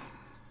 so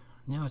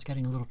now it's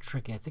getting a little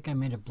tricky. I think I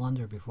made a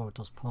blunder before with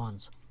those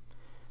pawns.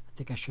 I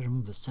think I should have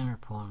moved the center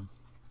pawn.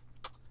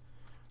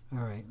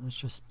 Alright, let's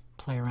just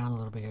play around a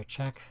little bit here.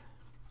 Check.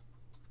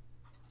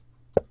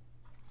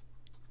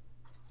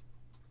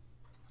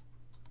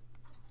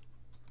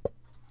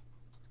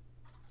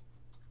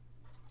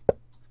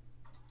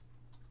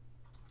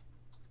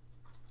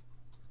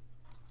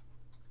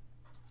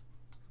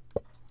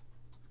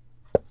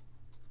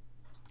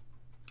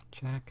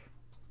 Check.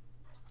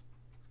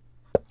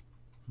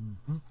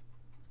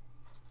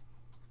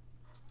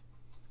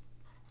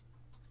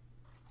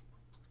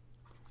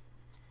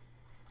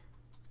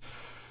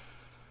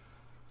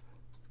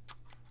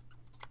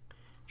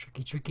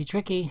 Tricky, tricky,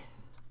 tricky.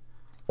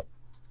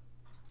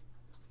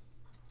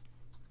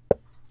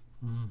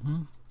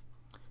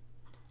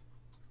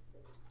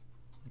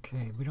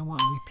 Okay, we don't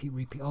want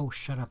repeat. Oh,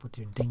 shut up with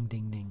your ding,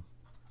 ding, ding.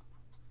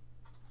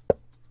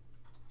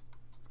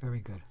 Very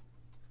good.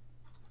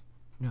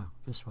 No,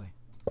 this way.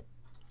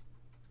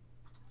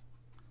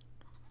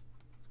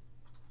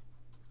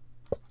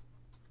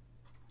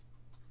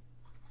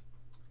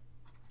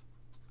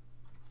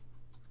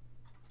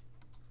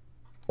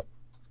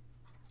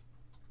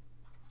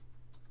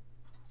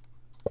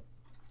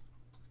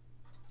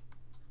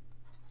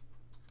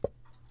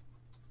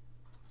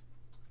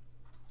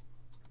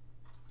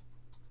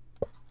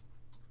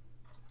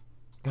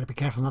 Gotta be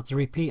careful not to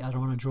repeat. I don't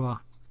want to draw.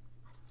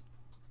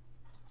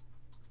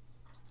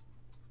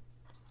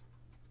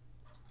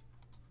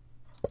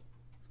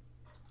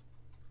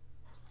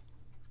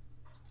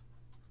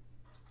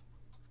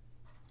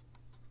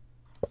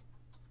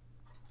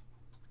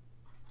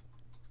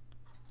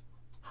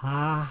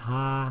 Ha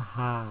ha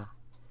ha.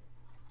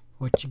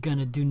 What you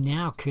gonna do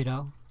now,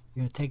 kiddo?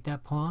 You gonna take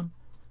that pawn?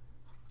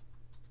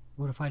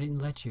 What if I didn't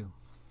let you?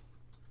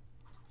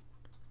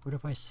 What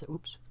if I said,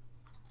 oops.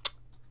 I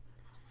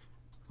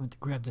went to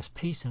grab this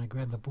piece and I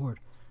grabbed the board.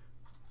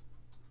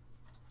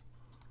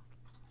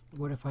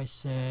 What if I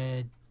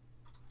said,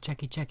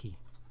 checky, checky?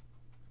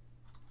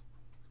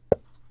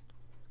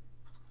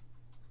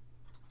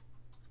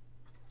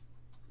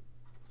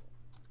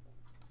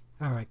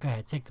 Alright, go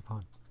ahead, take the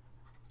pawn.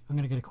 I'm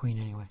gonna get a queen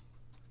anyway.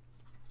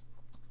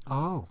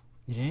 Oh,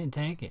 you didn't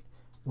take it.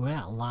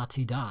 Well,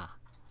 la-ti-da.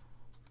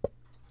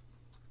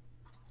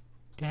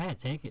 Go ahead,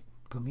 take it.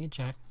 Put me in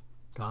check.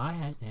 Go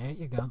ahead, there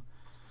you go.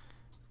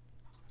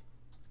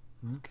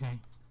 Okay,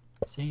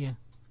 see ya.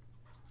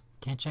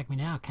 Can't check me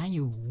now, can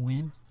you,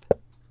 wimp?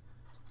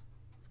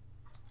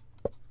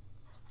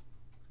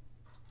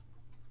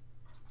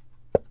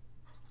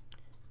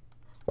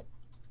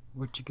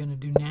 What you gonna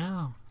do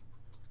now?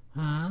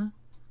 Huh?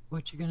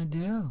 What you gonna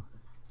do?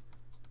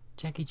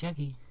 Checky,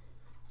 checky.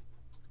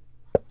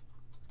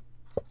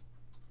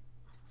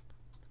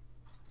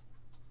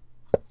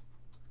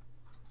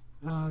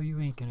 Oh, you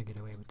ain't gonna get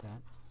away with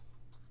that.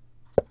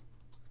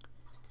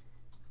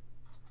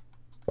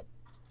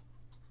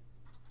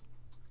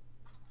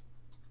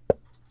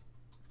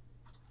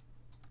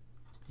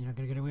 You're not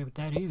gonna get away with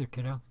that either,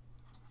 kiddo.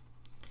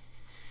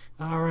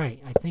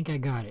 Alright, I think I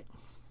got it.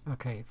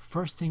 Okay,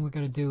 first thing we're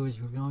gonna do is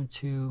we're going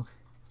to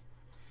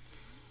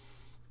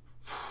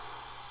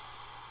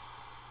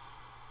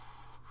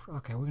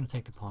Okay, we're going to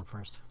take the pawn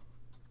first.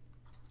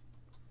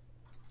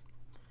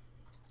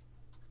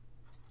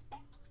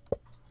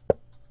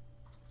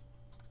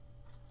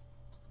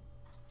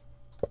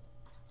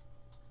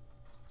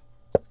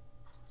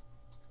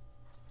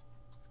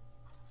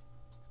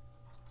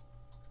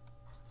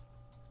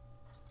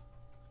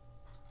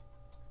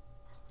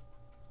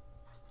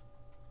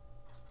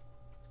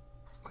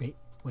 Wait,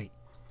 wait,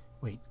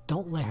 wait.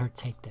 Don't let her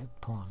take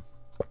that pawn.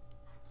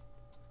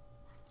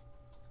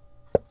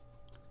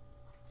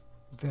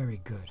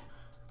 Very good.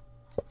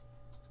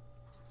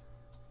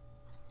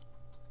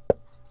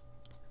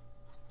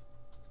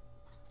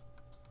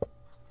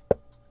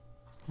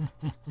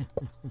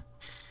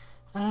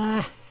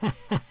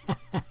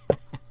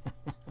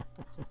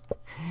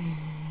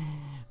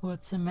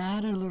 What's the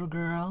matter, little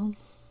girl?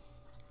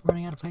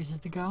 Running out of places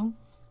to go?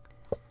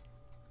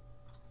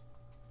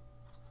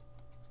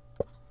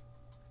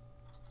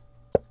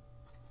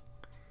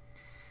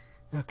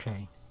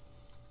 Okay.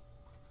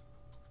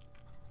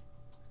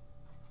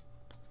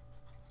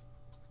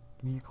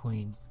 Give me a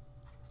queen.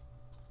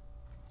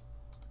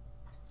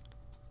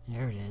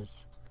 There it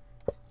is.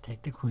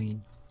 Take the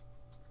queen.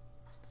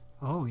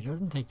 Oh, he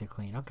doesn't take the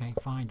queen. Okay,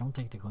 fine. Don't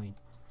take the queen.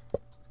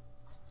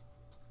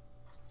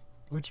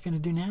 What you gonna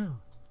do now?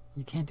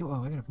 You can't do...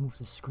 Oh, I gotta move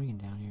the screen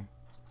down here.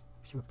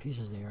 See what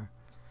pieces they are.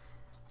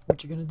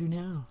 What you gonna do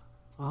now?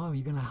 Oh,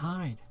 you're gonna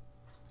hide.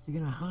 You're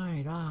gonna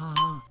hide.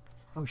 Ah.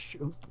 Oh,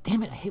 shoot.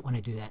 Damn it. I hate when I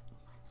do that.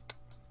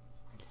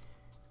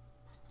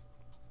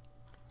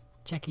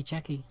 Checky,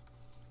 checky.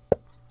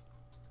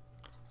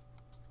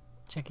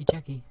 Checky,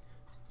 checky.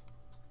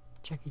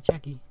 Checky,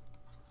 checky.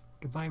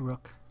 Goodbye,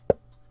 rook.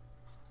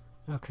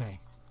 Okay.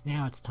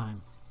 Now it's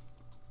time.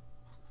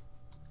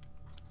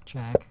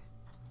 Check.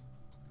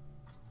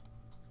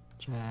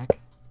 Check.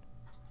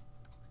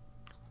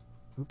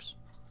 Oops.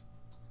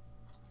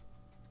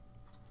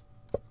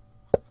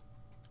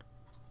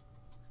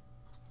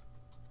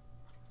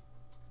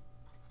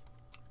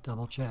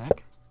 Double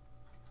check.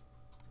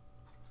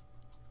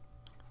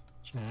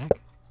 Check.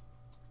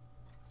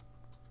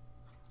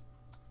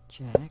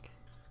 Check.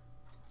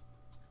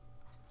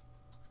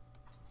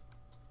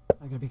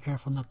 I gotta be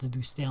careful not to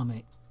do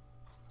stalemate.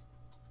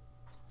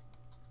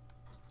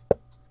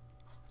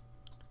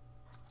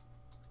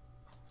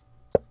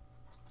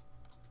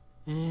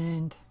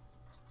 And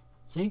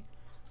see?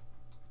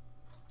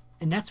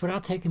 And that's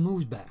without taking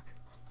moves back.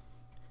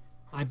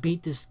 I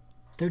beat this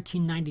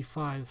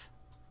 1395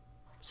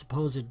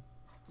 supposed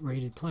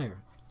rated player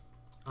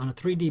on a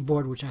 3D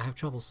board, which I have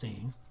trouble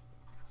seeing.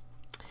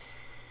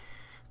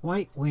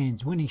 White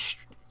wins. Winning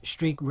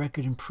streak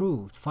record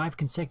improved. 5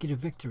 consecutive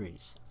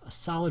victories. A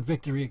solid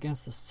victory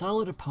against a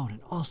solid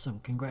opponent. Awesome.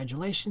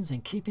 Congratulations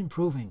and keep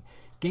improving.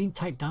 Game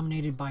type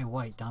dominated by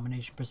white.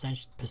 Domination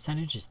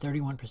percentage is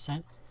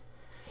 31%.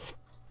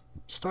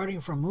 Starting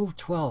from move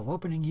 12.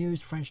 Opening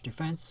used French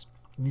defense.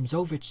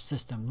 Nimzovich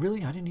system.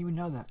 Really? I didn't even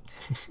know that.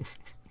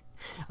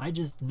 I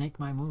just make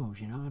my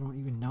moves, you know. I don't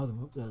even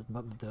know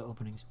the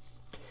openings.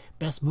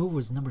 Best move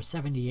was number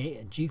 78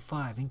 at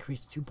G5,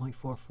 increased to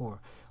 2.44.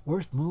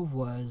 Worst move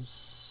was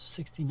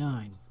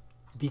 69,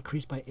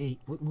 decreased by 8.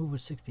 What move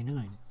was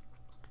 69?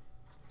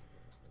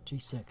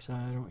 G6.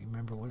 I don't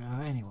remember what.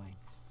 Anyway.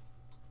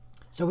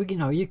 So we,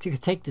 you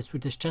could take this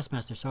with this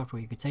Chessmaster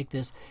software. You could take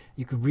this,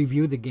 you could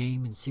review the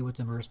game and see what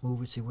the worst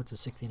move is, see what the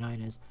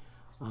 69 is.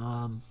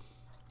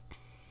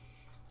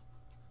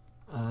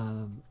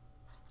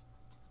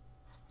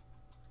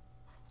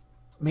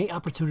 Mate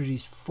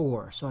opportunities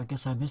 4, so I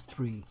guess I missed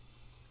 3.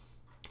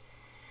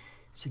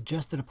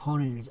 Suggested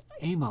opponent is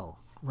Amo,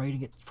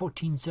 rating at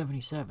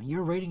 1477.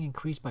 Your rating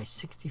increased by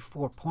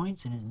 64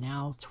 points and is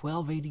now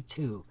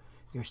 1282.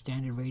 Your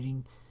standard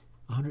rating,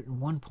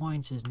 101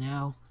 points, is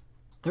now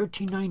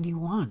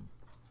 1391.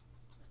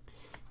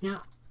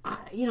 Now,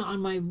 on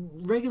my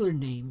regular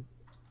name,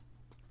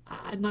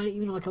 I'm not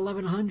even like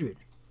 1100.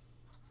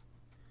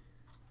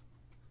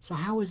 So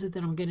how is it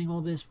that I'm getting all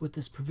this with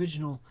this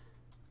provisional,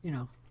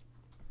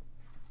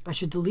 I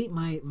should delete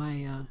my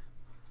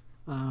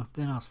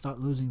then I'll start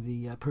losing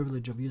the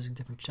privilege of using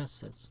different chess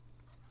sets.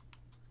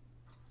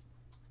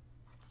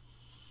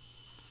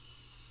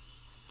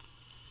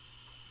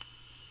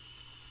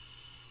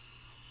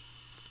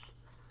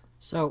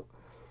 So,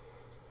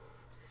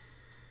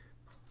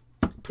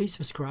 please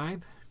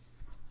subscribe.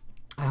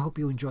 I hope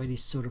you enjoy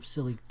these sort of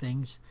silly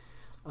things.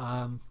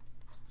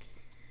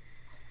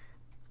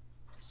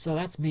 So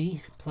that's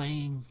me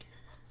playing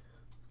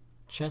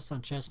chess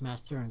on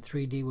Chessmaster in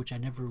 3D, which I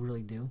never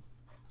really do.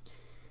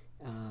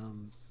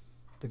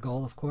 The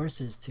goal, of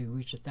course, is to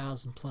reach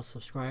 1,000+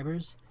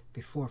 subscribers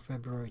before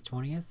February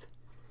 20th,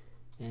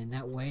 and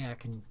that way I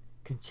can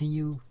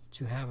continue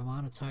to have a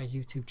monetized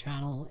YouTube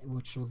channel,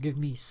 which will give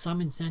me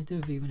some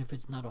incentive, even if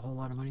it's not a whole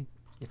lot of money,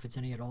 if it's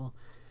any at all,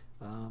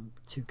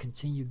 to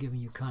continue giving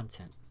you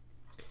content.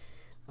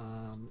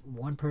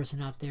 One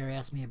person out there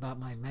asked me about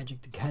my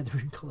Magic the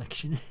Gathering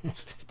collection.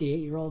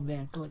 58-year-old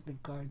man collecting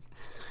cards.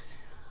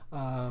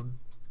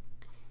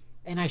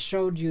 And I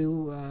showed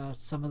you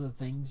some of the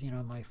things,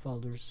 my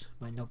folders,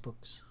 my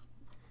notebooks.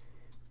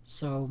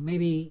 So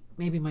maybe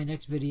my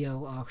next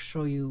video I'll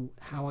show you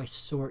how I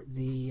sort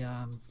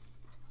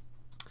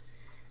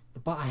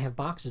I have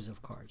boxes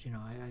of cards. You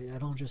know, I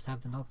don't just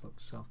have the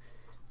notebooks. So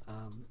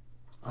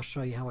I'll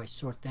show you how I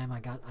sort them. I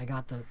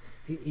got the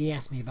he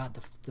asked me about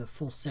the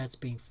full sets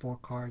being 4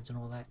 cards and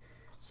all that.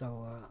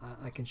 So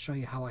I can show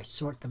you how I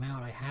sort them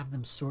out. I have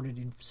them sorted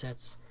in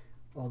sets,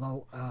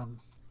 although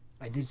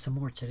I did some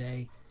more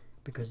today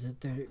because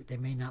they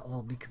may not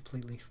all be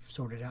completely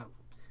sorted out.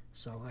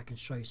 So I can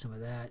show you some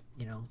of that.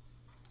 You know,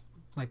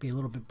 might be a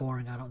little bit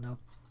boring, I don't know.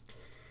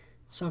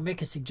 So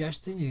make a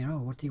suggestion. You know,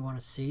 what do you want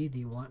to see? Do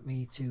you want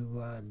me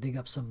to dig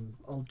up some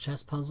old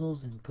chess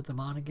puzzles and put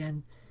them on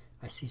again?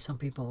 I see some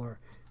people are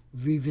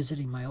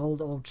revisiting my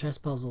old chess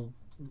puzzle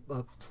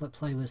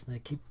playlist, and they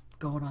keep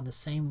going on the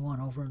same one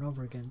over and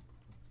over again.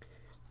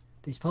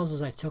 These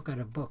puzzles I took out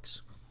of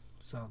books.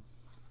 So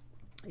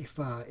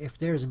if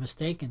there's a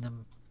mistake in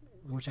them,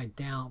 which I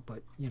doubt,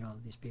 but you know,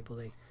 these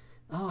people,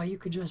 oh, you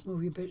could just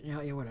move your bit, yeah,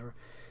 whatever.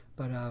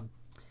 But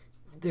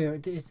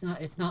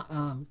it's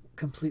not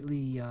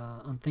completely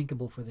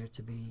unthinkable for there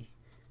to be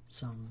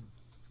some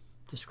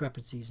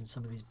discrepancies in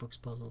some of these books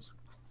puzzles.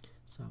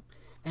 So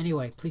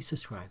anyway, please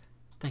subscribe.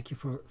 Thank you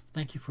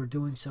for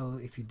doing so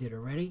if you did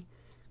already,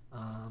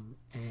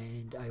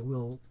 and I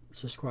will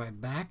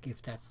subscribe back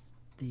if that's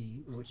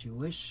what you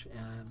wish.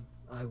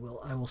 I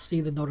will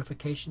see the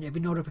notification.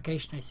 Every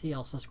notification I see,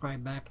 I'll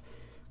subscribe back,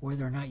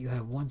 whether or not you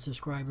have 1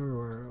 subscriber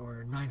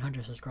or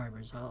 900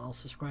 subscribers. I'll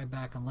subscribe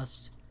back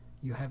unless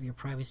you have your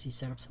privacy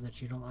set up so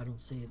that I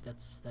don't see it.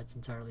 That's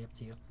entirely up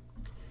to you.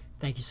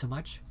 Thank you so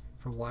much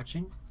for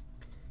watching,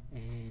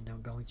 and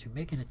I'm going to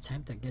make an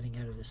attempt at getting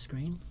out of the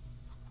screen.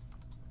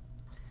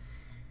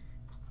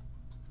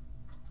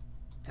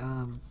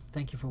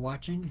 Thank you for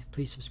watching.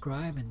 Please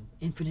subscribe, and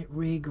infinite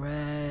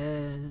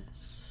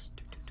regress.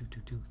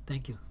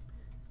 Thank you.